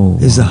 Oh,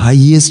 Is the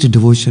highest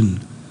devotion.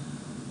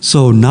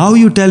 So now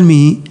you tell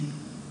me,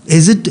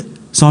 is it,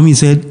 Swami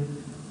said,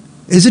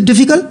 is it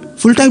difficult,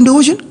 full-time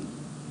devotion?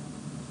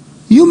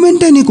 You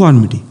maintain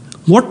equanimity.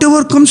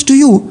 Whatever comes to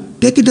you,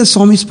 take it as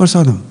Swami's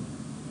prasadam.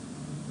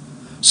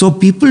 So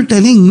people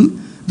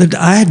telling that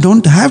I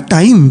don't have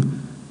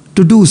time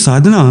to do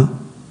sadhana,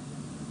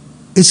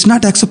 it's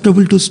not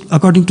acceptable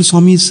according to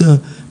Swami's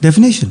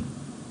definition.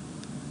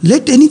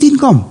 Let anything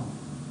come.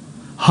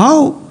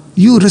 How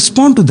you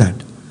respond to that,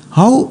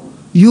 how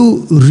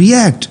you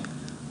react,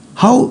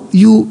 how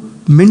you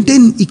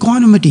maintain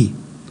equanimity,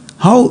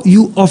 how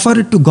you offer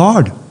it to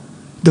God,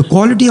 the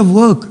quality of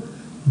work,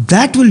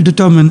 that will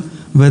determine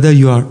whether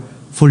you are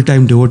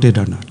full-time devoted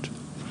or not.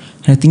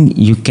 I think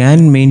you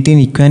can maintain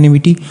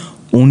equanimity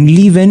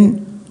only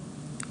when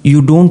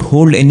you don't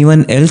hold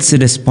anyone else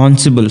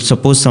responsible.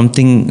 Suppose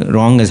something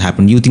wrong has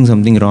happened, you think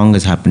something wrong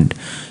has happened,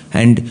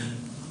 and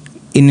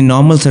in a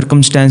normal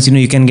circumstance,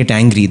 you can get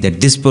angry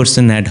that this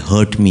person had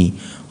hurt me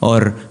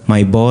or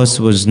my boss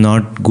was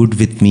not good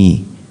with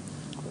me.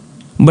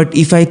 But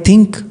if I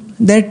think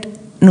that,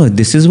 no,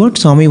 this is what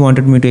Swami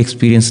wanted me to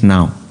experience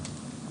now,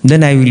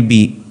 then I will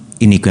be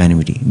in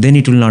equanimity. Then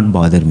it will not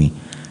bother me.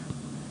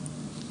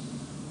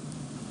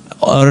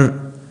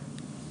 or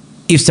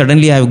if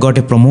suddenly I've got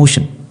a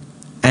promotion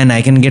and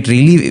I can get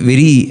really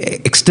very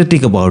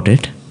ecstatic about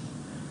it,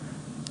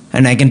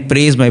 and I can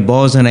praise my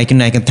boss, and I can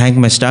thank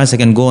my stars, I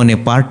can go on a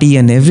party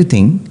and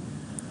everything.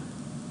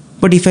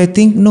 But if I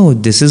think, no,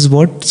 this is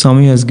what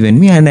Swami has given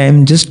me and I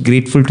am just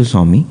grateful to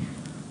Swami,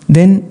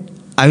 then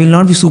I will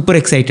not be super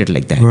excited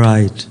like that.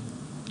 Right.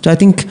 So I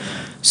think,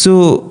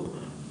 so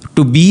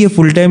to be a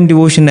full-time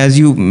devotion, as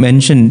you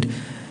mentioned,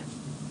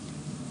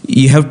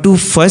 you have to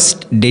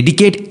first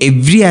dedicate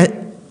every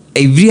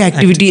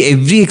activity,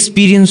 every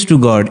experience to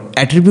God,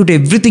 attribute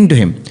everything to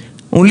Him.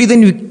 Only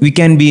then we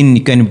can be in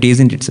equanimity,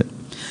 isn't it, sir?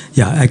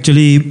 Yeah,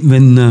 actually,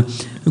 when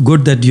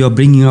good that you are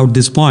bringing out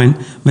this point,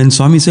 when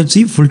Swami said,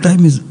 see,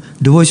 full-time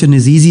devotion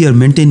is easier,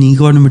 maintaining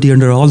equanimity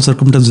under all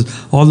circumstances,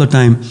 all the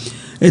time.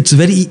 It's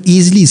very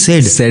easily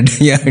said.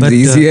 Yeah, it's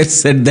easier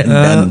said than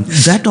done.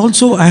 That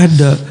also I had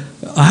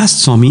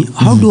asked Swami,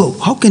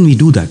 how can we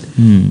do that?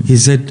 He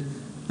said,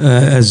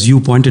 as you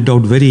pointed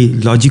out very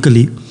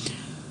logically,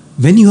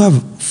 when you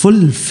have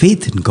full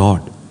faith in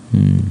God,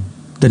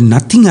 then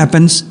nothing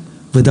happens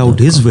without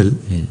His will,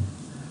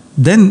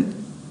 then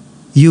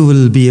you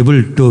will be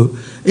able to,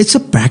 it's a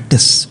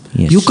practice.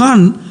 Yes. You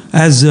can't,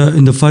 as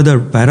in the further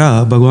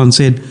para, Bhagavan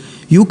said,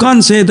 you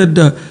can't say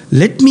that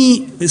let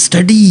me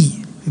study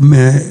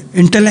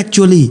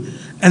intellectually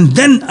and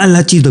then I'll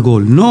achieve the goal.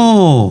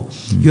 No,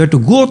 you have to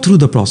go through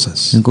the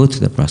process. Go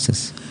through the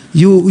process.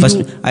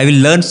 First, I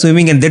will learn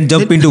swimming and then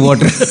jump into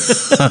water.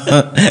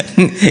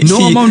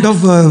 No amount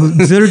of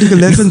theoretical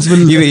lessons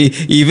will...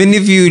 Even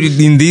if you,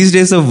 in these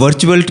days of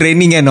virtual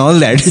training and all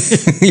that,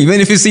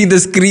 even if you see the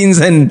screens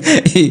and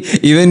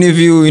even if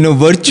you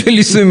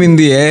virtually swim in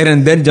the air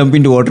and then jump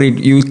into water,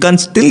 you can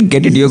still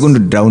get it. You're going to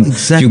drown.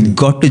 Exactly. You've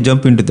got to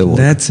jump into the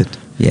water. That's it.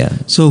 Yeah.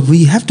 So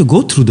we have to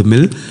go through the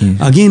mill.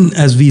 Again,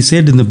 as we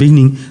said in the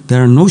beginning,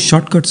 there are no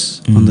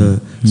shortcuts on the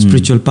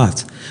spiritual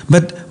path.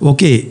 But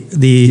okay,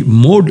 the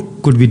mode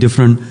could be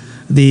different.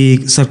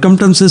 The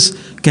circumstances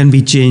can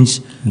be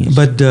changed,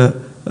 but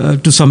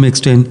to some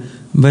extent.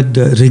 But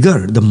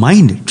rigor, the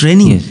mind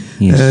training,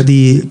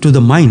 to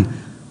the mind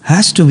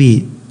has to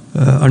be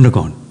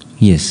undergone.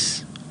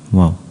 Yes.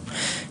 Wow.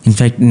 In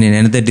fact, in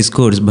another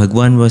discourse,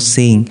 Bhagwan was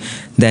saying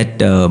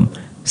that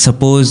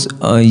suppose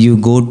you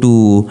go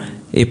to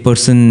a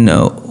person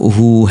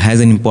who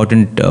has an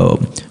important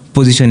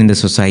position in the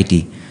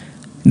society,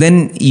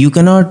 then you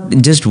cannot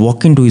just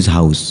walk into his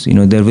house.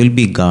 There will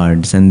be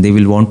guards and they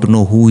will want to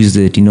know who is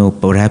it.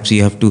 Perhaps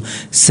you have to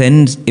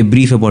send a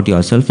brief about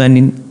yourself,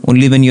 and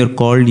only when you're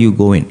called you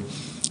go in.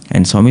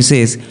 And Swami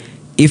says,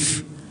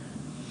 if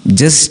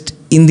just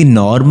in the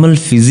normal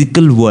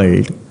physical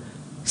world,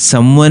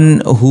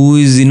 someone who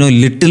is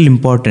little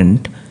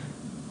important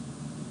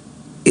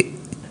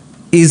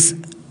is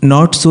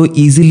not so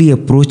easily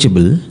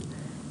approachable,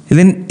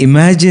 then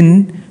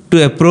imagine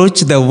to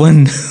approach the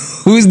one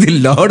who is the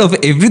Lord of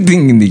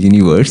everything in the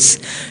universe.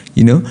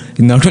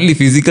 Not only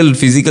physical,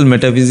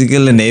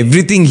 metaphysical and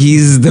everything, He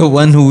is the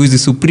one who is the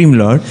Supreme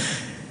Lord.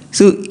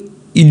 So do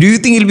you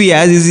think it will be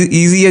as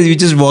easy as you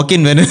just walk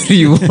in whenever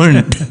you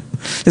want?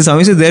 So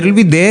Swami says there will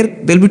be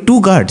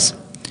two guards,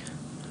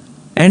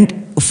 and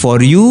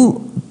for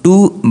you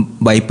to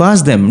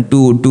bypass them,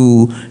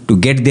 to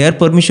get their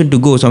permission to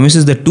go, Swami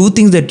says the two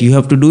things that you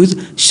have to do is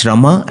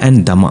Shrama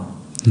and Dhamma.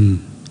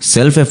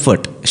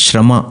 Self-effort,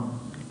 Shrama,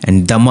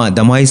 and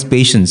Dhamma is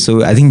patience.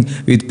 So I think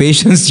with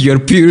patience, your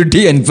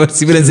purity and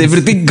perseverance,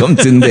 everything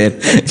comes in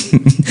there.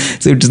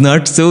 So it's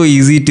not so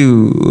easy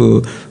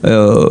to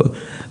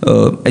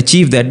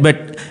achieve that.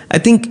 But I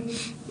think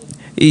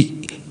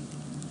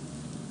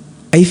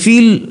I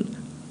feel,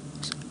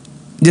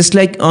 just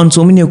like on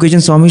so many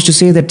occasions, Swami used to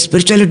say that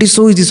spirituality is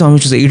so easy. Swami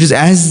used to say it is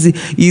as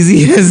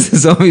easy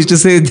as Swami used to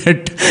say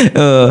that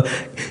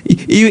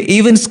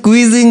even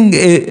squeezing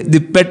the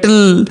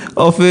petal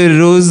of a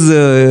rose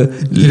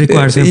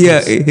requires effort. Yeah,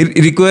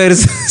 it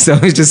requires,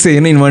 Swami used to say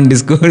in one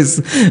discourse,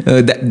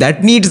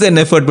 that needs an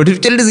effort. But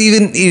spirituality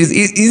is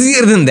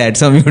easier than that,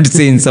 Swami would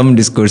say in some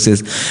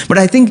discourses. But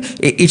I think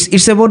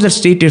it's about the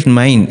state of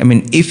mind. I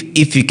mean,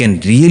 if you can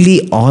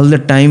really all the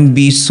time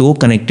be so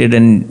connected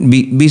and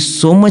be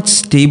so much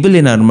stable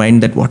in our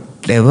mind that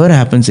whatever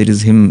happens, it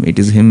is Him,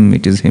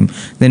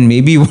 then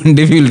maybe one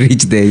day we will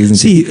reach there, isn't it?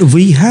 See,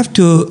 we have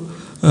to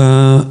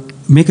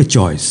make a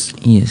choice.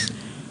 Yes.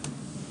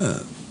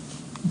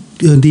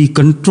 The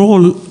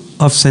control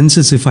of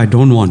senses, if I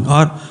don't want,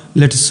 or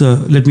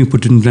let me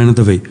put it in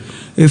another way.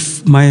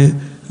 If my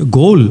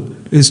goal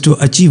is to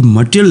achieve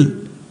material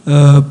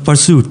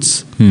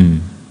pursuits,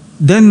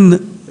 then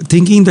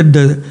thinking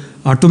that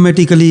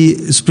automatically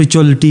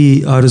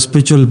spirituality or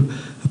spiritual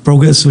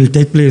progress will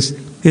take place,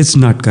 it's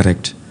not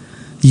correct.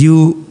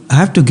 You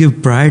have to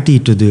give priority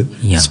to the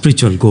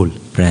spiritual goal.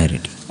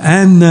 Priority.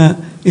 And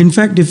in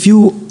fact, if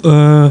you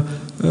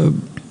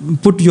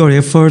put your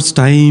efforts,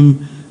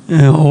 time,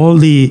 all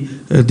the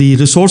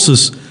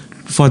resources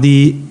for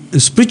the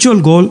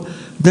spiritual goal,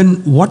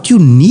 then what you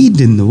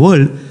need in the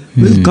world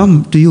will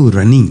come to you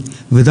running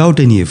without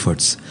any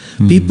efforts.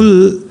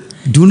 People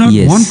do not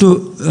want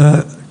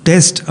to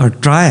test or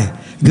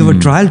give a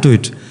trial to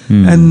it.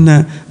 And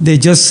they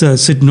just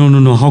sit,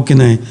 no, how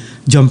can I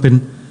jump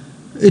in?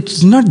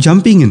 It's not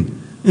jumping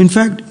in. In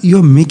fact,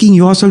 you're making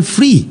yourself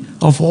free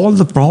of all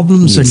the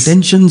problems and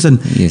tensions,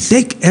 and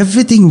take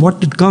everything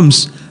what it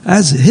comes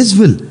as His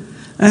will,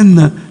 and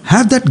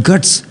have that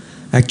guts.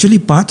 Actually,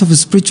 path of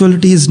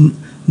spirituality is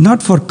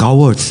not for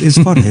cowards, it's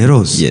for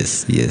heroes.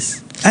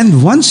 Yes.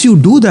 And once you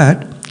do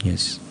that,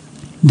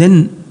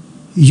 then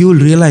you will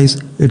realize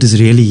it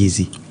is really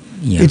easy.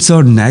 It's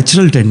our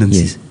natural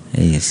tendency.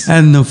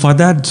 And for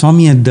that,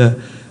 Swami had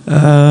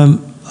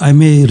I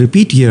may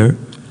repeat here,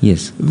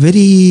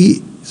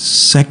 very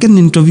second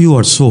interview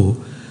or so,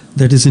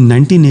 that is in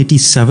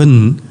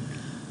 1987,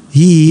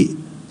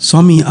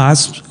 Swami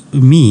asked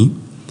me,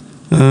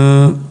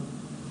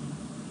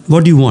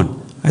 what do you want?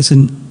 I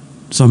said,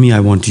 Swami, I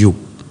want you.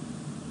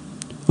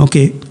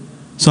 Okay.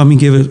 Swami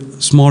gave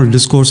a small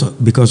discourse,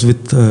 because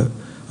with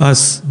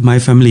us, my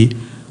family,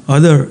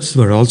 others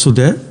were also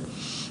there.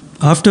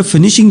 After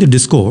finishing the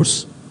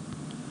discourse,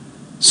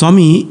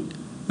 Swami,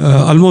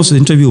 almost the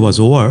interview was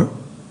over.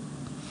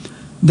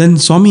 Then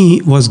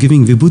Swami was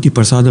giving Vibhuti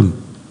Prasadam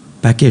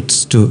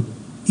packets to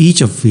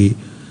each of the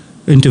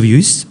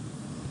interviewees.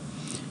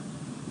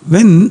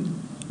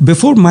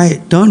 Before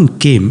my turn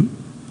came,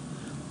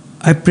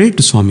 I prayed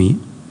to Swami,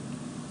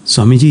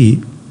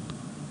 Swamiji,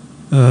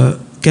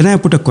 can I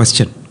put a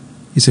question?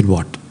 He said,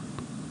 what?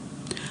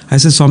 I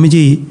said,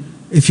 Swamiji,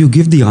 if you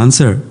give the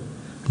answer,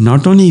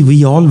 not only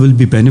we all will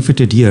be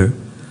benefited here,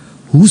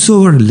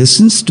 whosoever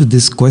listens to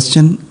this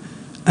question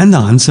and the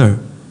answer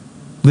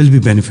will be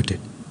benefited.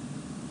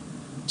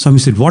 Swami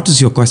said, what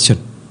is your question?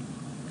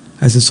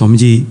 I said,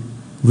 Swamiji,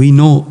 we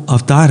know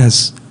Avatar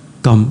has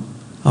come.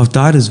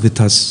 Avatar is with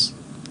us.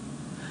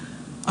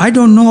 I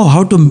don't know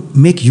how to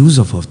make use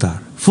of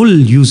Avatar, full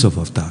use of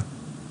Avatar.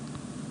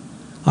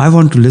 I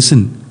want to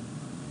listen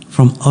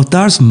from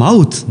Avatar's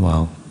mouth.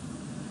 Wow.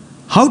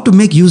 How to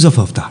make use of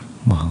Avatar.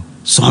 Wow.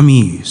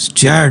 Swami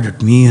stared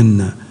at me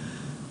and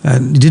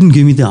didn't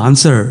give me the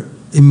answer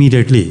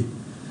immediately.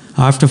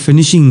 After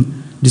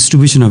finishing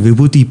distribution of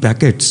Vibhuti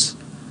packets,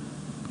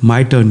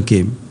 my turn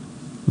came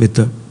with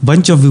a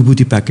bunch of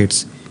Vibhuti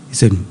packets. He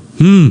said,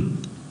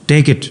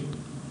 take it.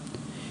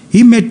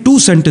 He made 2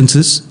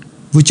 sentences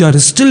which are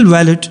still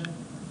valid.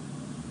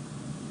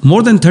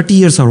 More than 30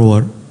 years are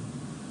over.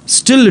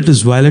 Still it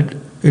is valid.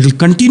 It will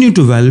continue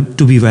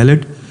to be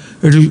valid.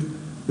 It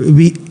will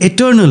be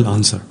eternal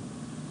answer.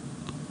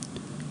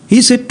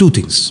 He said 2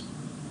 things.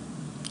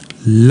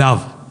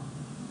 Love.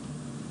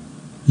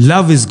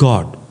 Love is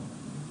God.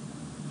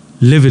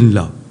 Live in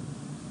love.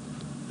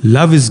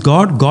 Love is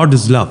God. God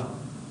is love.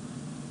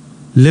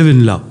 Live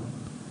in love.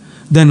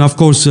 Then, of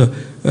course,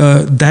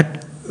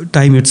 that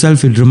time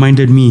itself, it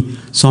reminded me,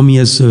 Swami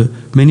has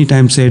many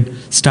times said,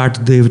 start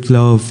the day with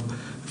love,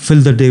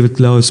 fill the day with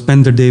love,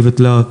 spend the day with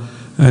love,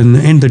 and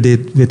end the day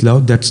with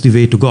love. That's the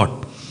way to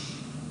God.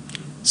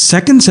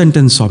 Second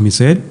sentence, Swami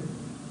said,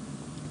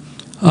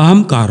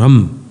 Aham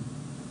karam.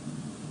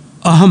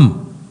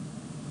 Aham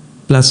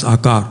plus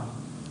akar.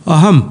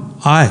 Aham,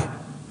 I,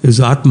 is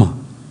Atma,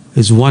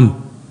 is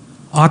one.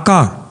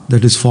 Akar,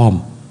 that is form.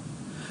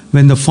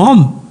 When the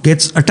form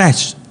gets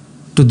attached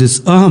to this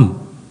aham,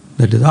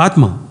 that is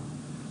Atma,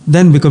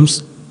 then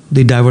becomes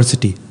the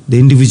diversity, the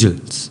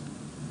individuals.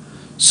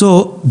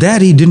 So there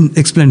he didn't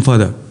explain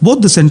further.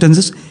 Both the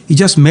sentences he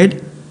just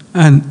made,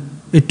 and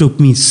it took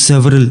me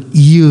several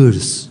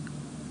years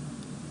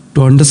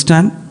to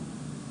understand,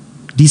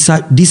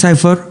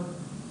 decipher,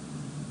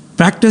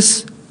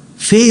 practice,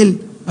 fail,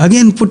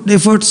 again put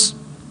efforts.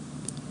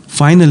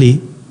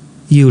 Finally,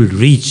 you will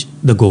reach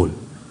the goal.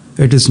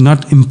 It is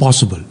not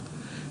impossible.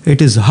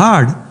 It is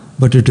hard,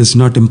 but it is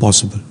not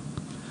impossible.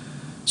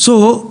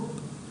 So,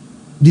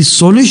 the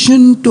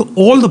solution to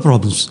all the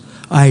problems,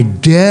 I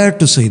dare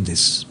to say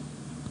this,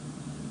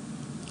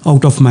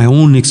 out of my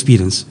own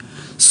experience,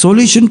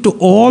 solution to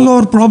all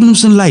our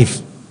problems in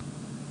life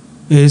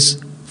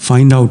is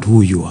find out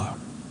who you are.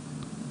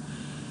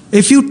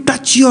 If you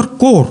touch your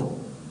core,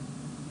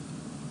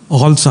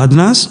 all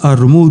sadhanas are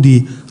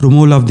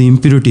removal of the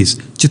impurities,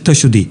 chitta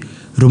shuddhi,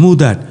 remove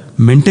that,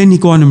 maintain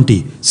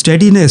equanimity,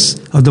 steadiness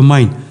of the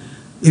mind.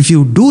 If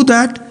you do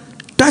that,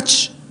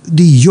 touch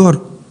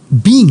your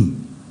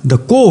being, the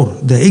core,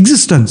 the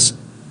existence.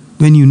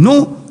 When you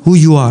know who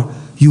you are,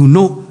 you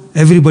know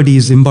everybody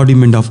is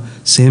embodiment of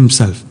same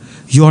self.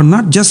 You are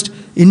not just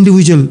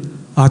individual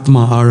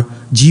Atma or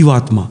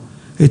Jivatma.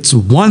 It's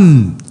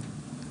one,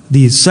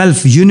 the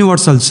self,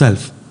 universal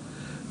self.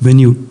 When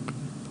you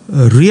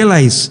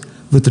realize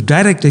with a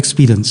direct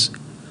experience,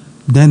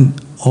 then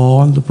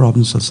all the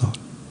problems are solved.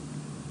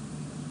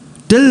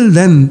 Till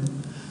then,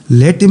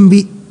 let him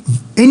be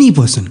any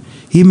person.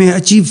 He may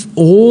achieve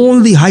all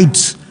the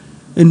heights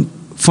in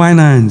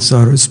finance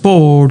or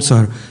sports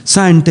or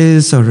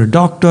scientist or a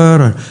doctor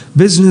or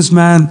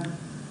businessman.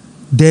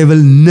 They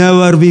will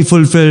never be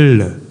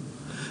fulfilled.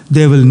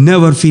 They will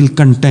never feel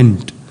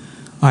content.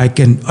 I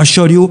can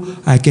assure you,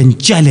 I can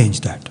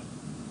challenge that.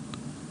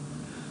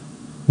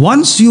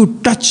 Once you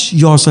touch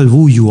yourself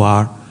who you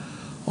are,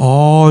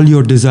 all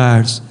your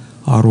desires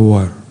are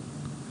over.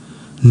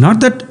 Not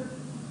that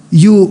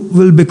you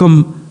will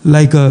become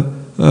like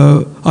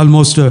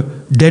almost a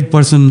dead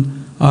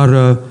person or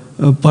a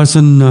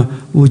person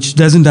which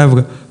doesn't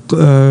have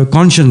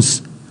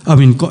consciousness.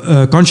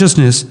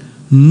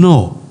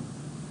 No.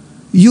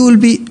 You will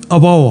be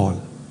above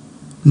all.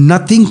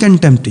 Nothing can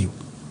tempt you.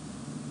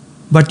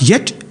 But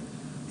yet,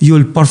 you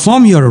will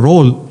perform your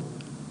role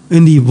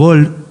in the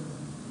world,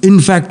 in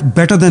fact,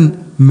 better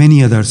than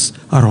many others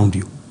around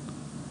you.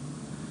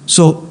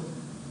 So,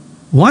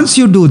 once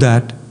you do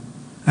that,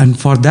 and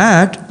for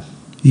that,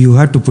 you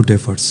have to put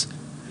efforts.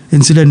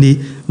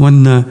 Incidentally,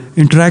 one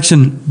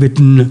interaction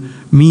between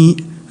me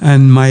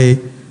and my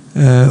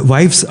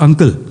wife's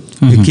uncle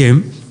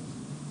came.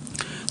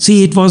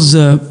 See, it was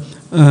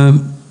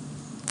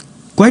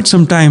quite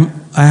some time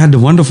I had a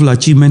wonderful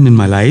achievement in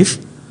my life.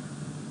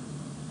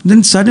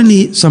 Then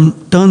suddenly some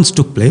turns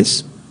took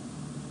place.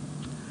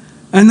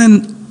 And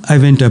then I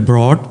went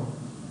abroad.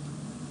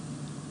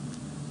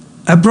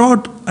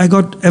 Abroad, I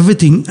got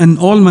everything, and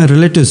all my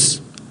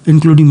relatives,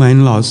 including my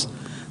in-laws,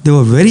 they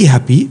were very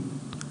happy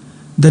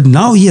that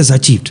now he has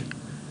achieved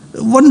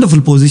a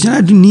wonderful position.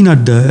 I need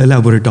not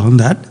elaborate on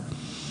that.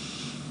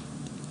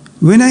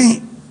 When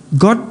I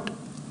got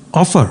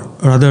offer,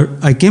 rather,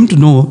 I came to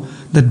know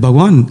that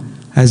Bhagwan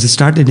has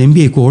started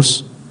MBA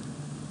course,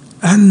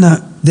 and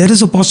there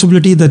is a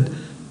possibility that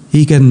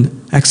he can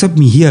accept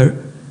me here.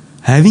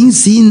 Having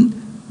seen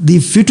the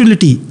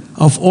futility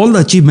of all the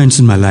achievements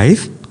in my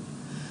life,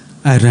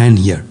 I ran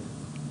here.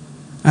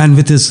 And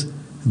with his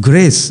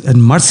grace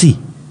and mercy,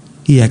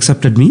 he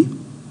accepted me.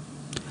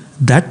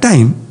 That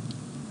time,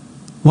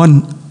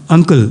 one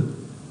uncle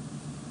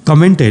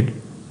commented,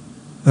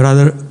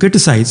 rather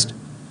criticized.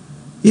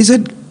 He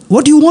said,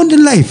 "What do you want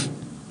in life?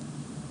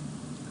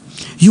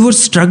 You were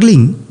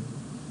struggling.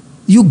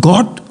 You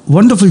got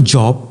wonderful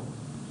job,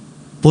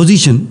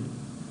 position.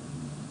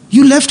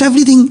 You left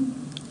everything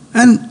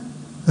and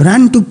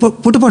ran to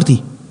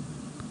Puttaparthi."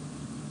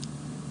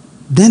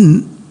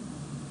 Then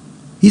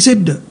he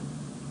said,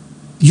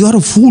 "You are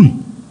a fool."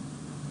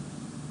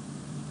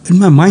 In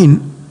my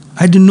mind,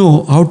 I didn't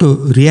know how to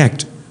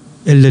react,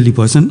 elderly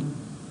person.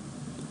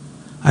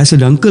 I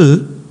said,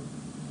 "Uncle,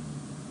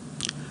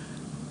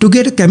 to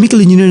get a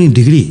chemical engineering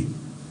degree,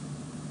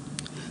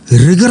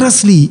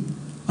 rigorously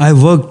I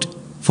worked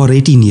for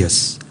 18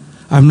 years.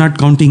 I'm not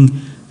counting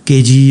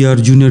KG or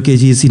junior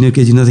KG, senior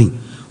KG, nothing.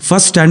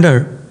 First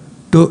standard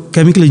to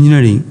chemical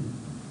engineering,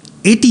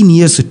 18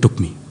 years it took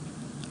me.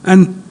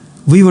 And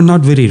we were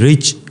not very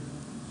rich,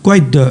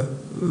 quite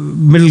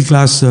middle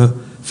class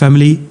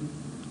family.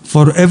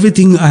 For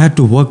everything I had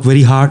to work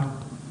very hard.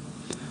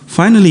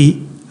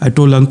 Finally, I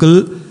told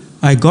uncle,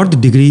 I got the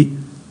degree,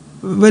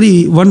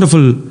 very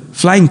wonderful,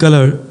 flying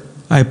color,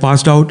 I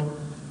passed out.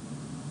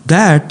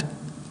 That,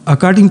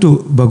 according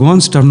to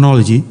Bhagwan's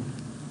terminology,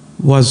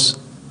 was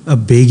a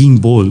begging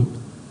bowl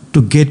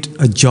to get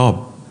a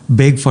job,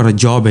 beg for a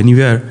job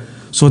anywhere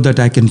so that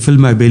I can fill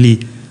my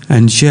belly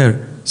and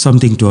share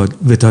something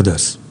with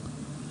others.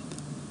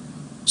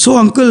 So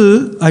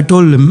uncle, I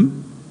told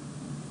him,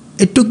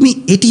 it took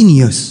me 18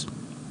 years.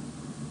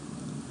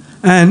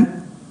 And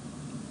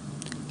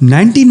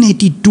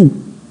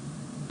 1982,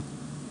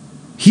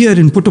 here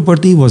in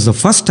Puttaparthi was the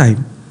first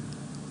time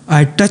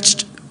I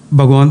touched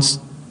Bhagwan's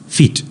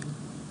feet.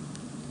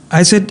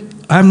 I said,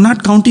 I'm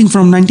not counting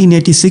from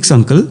 1986,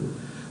 uncle.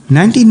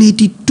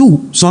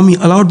 1982, Swami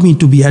allowed me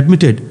to be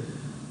admitted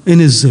in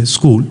his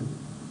school.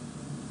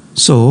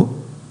 So,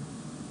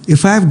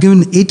 if I have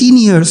given 18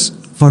 years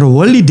for a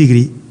worldly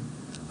degree,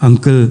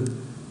 uncle,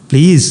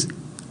 please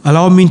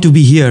allow me to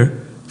be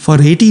here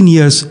for 18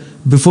 years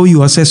before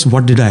you assess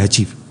what did I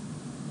achieve.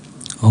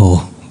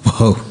 Oh,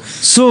 wow.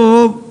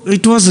 So,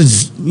 it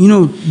was,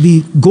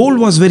 the goal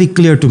was very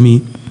clear to me.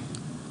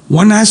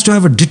 One has to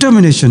have a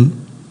determination.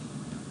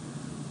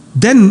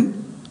 Then,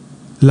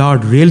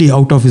 Lord, really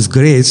out of His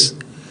grace,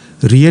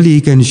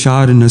 really can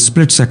shower in a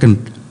split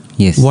second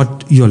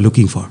what you are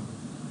looking for.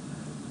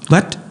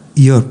 But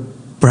your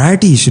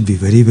priority should be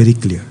very, very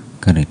clear.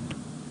 Correct.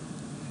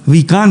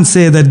 We can't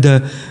say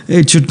that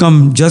it should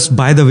come just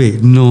by the way.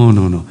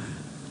 No.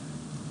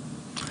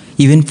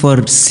 Even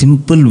for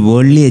simple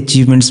worldly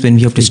achievements, when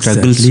we have to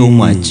struggle so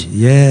much.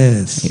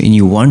 Yes. When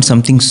you want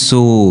something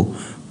so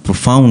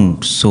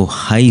profound, so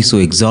high, so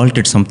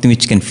exalted, something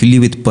which can fill you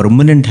with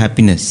permanent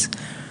happiness,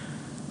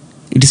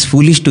 it is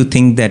foolish to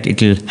think that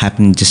it will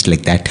happen just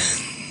like that.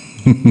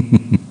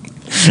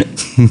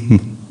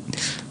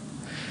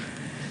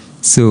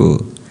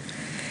 So,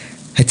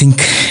 I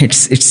think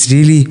it's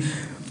really,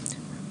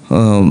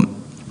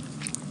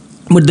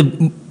 but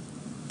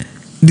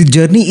the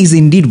journey is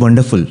indeed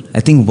wonderful.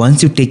 I think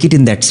once you take it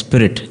in that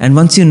spirit, and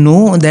once you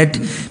know that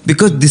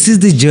because this is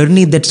the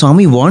journey that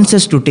Swami wants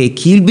us to take,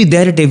 He'll be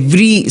there at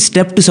every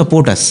step to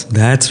support us.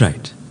 That's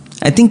right.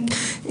 I think,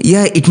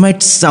 it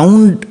might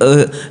sound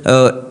a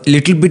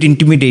little bit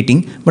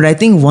intimidating, but I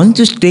think once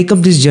you take up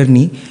this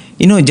journey,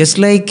 just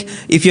like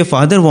if your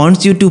father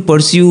wants you to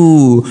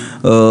pursue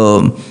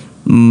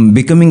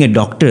becoming a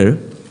doctor,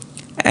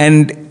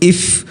 And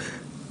if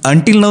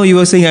until now you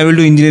were saying I will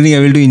do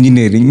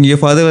engineering, your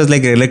father was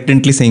like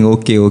reluctantly saying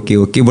okay,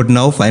 but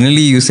now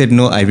finally you said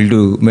no, I will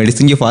do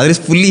medicine. Your father is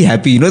fully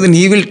happy, then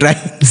he will try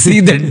and see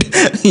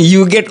that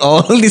you get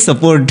all the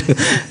support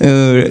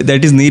that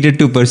is needed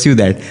to pursue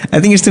that.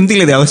 I think it's something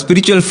like that. Our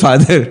spiritual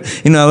father,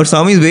 our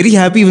Swami is very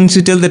happy once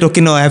you tell that,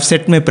 okay, now I have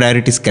set my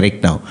priorities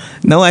correct now.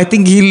 Now I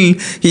think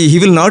he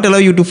will not allow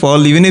you to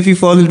fall. Even if you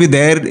fall, he'll be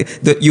there.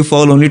 You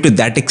fall only to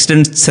that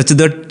extent, such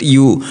that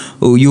you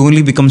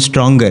only become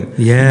stronger.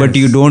 Yes. But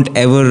you don't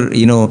ever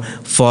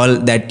fall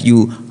that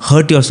you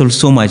hurt yourself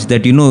so much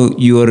that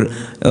you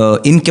are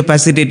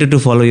incapacitated to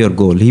follow your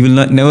goal. He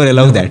will never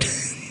allow that.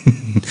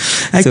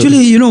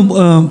 Actually,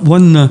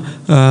 one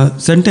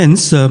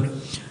sentence,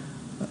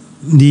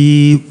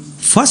 the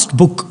first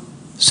book,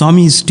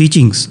 Swami's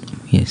teachings,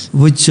 Yes.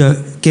 which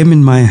came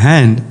in my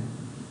hand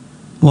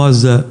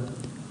was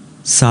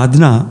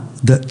Sadhana,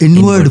 the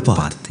inward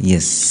path.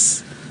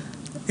 Yes.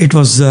 It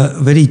was a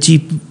very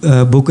cheap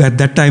book at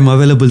that time,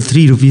 available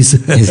 3 rupees.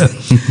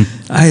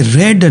 I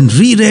read and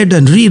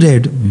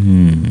reread.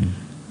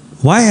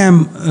 Why I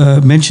am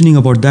mentioning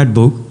about that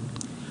book,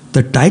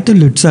 the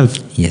title itself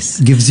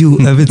Yes. gives you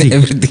everything.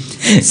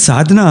 Everything.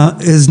 Sadhana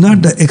is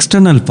not the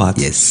external path.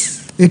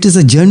 Yes. It is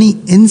a journey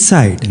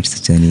inside. It's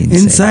a journey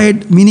inside.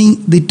 Inside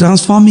meaning the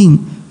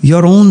transforming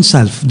your own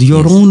self,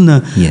 your Yes. own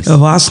Yes.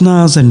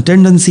 vasanas and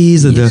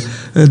tendencies, Yes.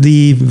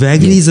 the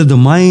vagaries of the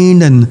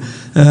mind and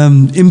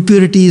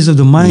impurities of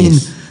the mind.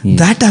 Yes. Yes.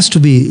 That has to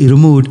be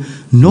removed.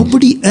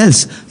 Nobody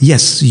else.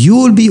 Yes, you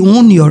will be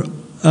on your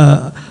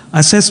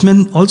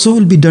assessment also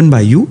will be done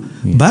by you.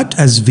 Yes. But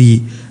as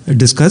we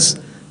discuss,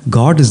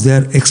 God is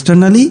there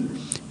externally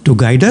to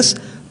guide us.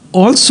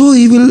 Also,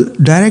 He will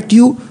direct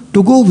you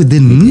to go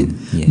within,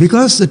 Yes.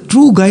 because the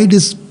true guide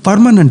is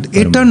permanent,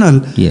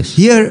 eternal, Yes.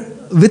 here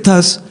with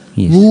us,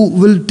 Yes. who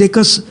will take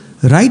us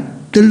right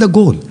till the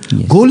goal.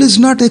 Yes. Goal is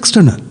not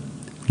external.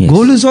 Yes.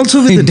 Goal is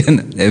also within.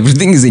 Internal.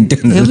 Everything is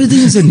internal. Everything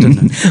is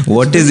internal.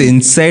 What is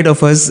inside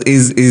of us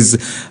is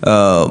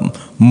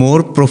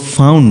more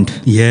profound,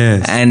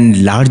 Yes.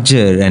 and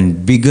larger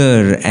and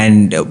bigger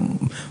and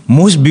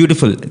most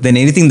beautiful than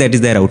anything that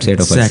is there outside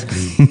of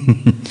Exactly.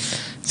 us.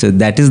 So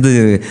that is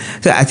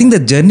so I think the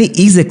journey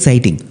is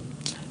exciting.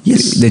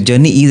 Yes. The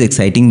journey is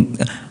exciting.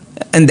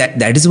 And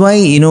that is why,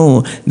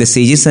 the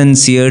sages and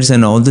seers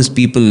and all those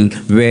people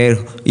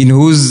in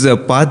whose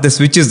path the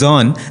switch is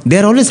on, they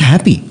are always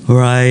happy.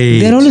 Right.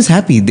 They are always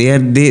happy.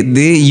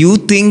 You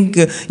think,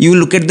 you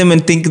look at them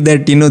and think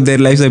that, their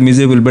lives are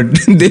miserable, but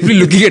they will be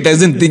looking at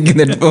us and thinking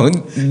that,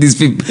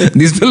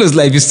 this fellow's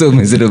life is so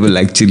miserable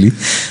actually.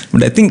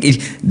 But I think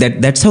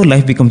that's how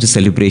life becomes a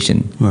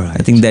celebration. Right.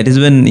 I think that is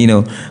when,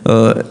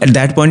 at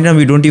that point in time,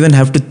 we don't even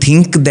have to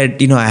think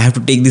that, I have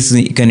to take this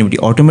equanimity.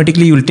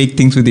 Automatically, you will take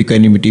things with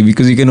equanimity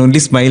because you can only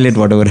smile at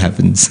whatever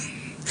happens.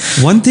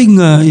 One thing,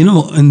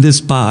 in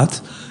this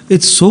path,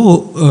 it's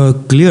so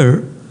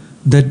clear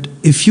that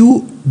if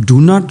you do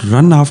not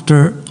run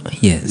after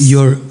Yes.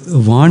 your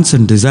wants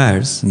and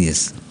desires,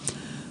 Yes.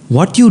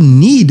 what you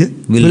need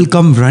will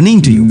come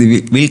running to you.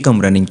 They will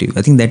come running to you.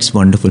 I think that's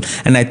wonderful.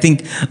 And I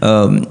think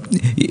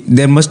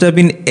there must have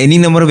been any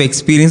number of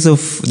experience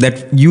of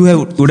that you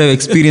would have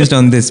experienced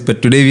on this,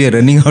 but today we are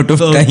running out of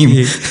time.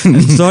 Okay.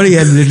 I'm sorry,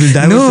 I'm a little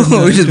diverse.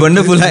 No, it is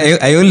wonderful.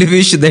 I only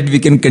wish that we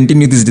can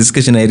continue this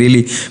discussion. I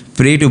really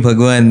pray to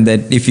Bhagwan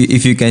that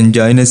if you can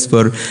join us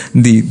for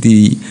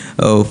the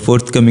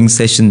forthcoming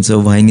sessions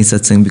of Vahini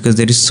Satsang, because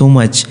there is so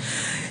much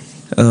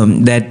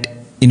that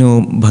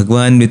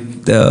Bhagwan with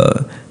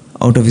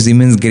out of His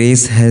immense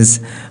grace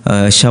has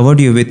showered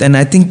you with. And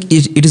I think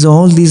it is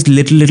all these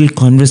little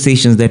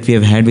conversations that we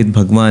have had with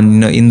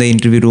Bhagwan, in the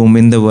interview room,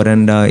 in the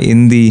veranda,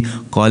 in the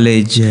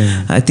college.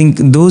 Yeah. I think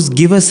those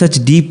give us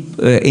such deep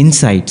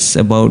insights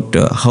about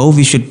how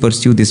we should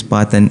pursue this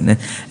path.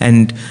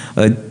 And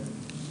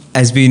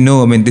as we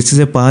know, this is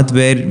a path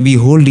where we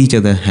hold each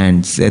other's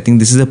hands. I think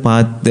this is a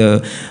path,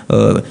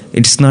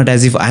 it's not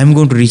as if I'm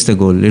going to reach the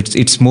goal.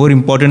 It's more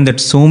important that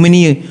so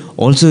many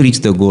also reach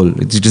the goal.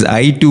 It is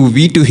I to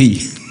we to he.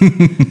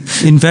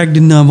 In fact,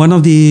 in one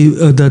of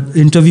the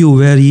interview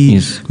where he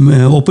Yes.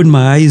 opened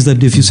my eyes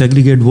that if you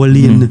segregate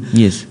worldly and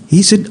Yes.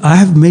 he said, I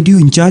have made you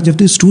in charge of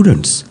the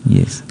students.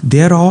 Yes.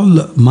 They are all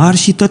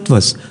Maharshi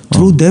Tattvas.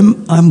 Through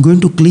them, I am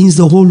going to cleanse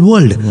the whole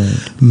world.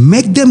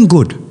 Make them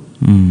good.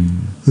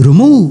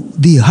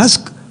 Remove the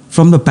husk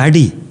from the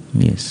paddy.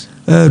 Yes.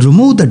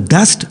 Remove the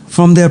dust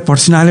from their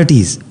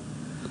personalities.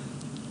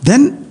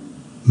 Then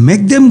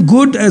make them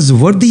good as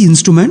worthy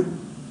instrument.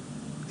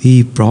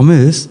 He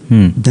promised,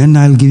 then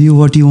I'll give you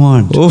what you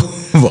want. Oh,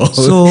 wow.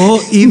 So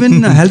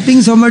even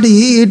helping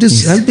somebody, it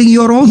is helping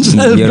your own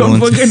self. Your Don't own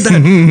forget that.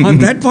 On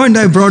that point,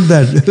 I brought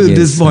that.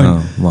 This point.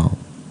 Oh, wow.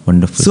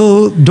 Wonderful.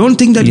 So don't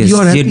think that Yes, you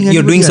are helping you're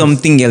anybody doing else.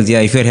 something else. Yeah,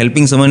 if you're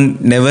helping someone,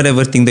 never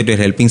ever think that you're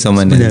helping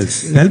someone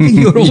else. Helping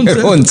your own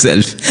self. own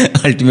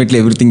self. Ultimately,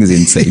 everything is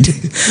inside.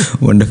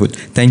 Wonderful.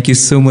 Thank you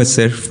so much,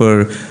 sir,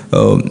 for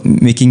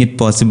making it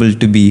possible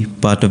to be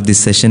part of this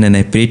session. And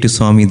I pray to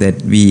Swami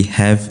that we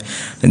have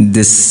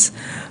this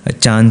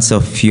chance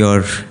of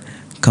your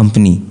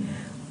company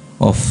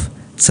of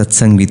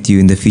satsang with you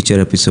in the future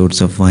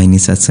episodes of Vahini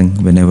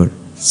Satsang whenever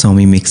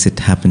Swami makes it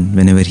happen,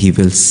 whenever he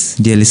wills.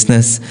 Dear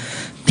listeners,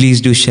 please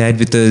do share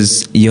with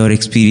us your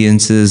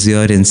experiences,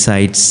 your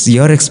insights,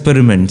 your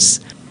experiments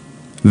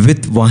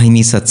with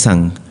Vahini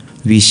Satsang.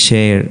 We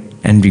share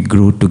and we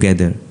grow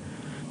together.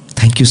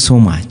 Thank you so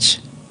much.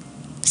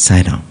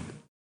 Sai Ram.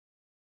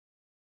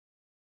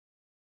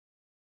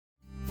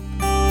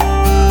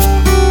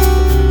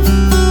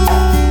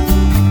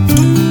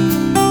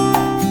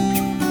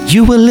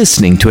 You were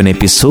listening to an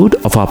episode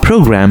of our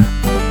program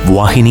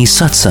Vahini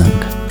Satsang.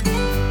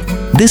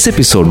 This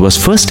episode was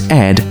first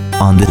aired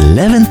on the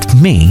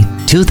 11th May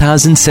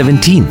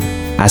 2017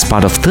 as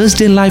part of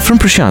Thursday Live from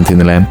Prashanthi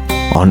Nilayam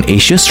on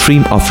Asia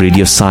stream of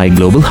Radio Sai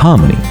Global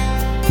Harmony.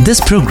 This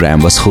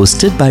program was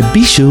hosted by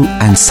Bishu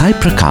and Sai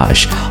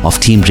Prakash of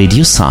Team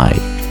Radio Sai.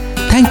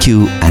 Thank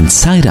you and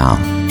Sai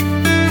Ram.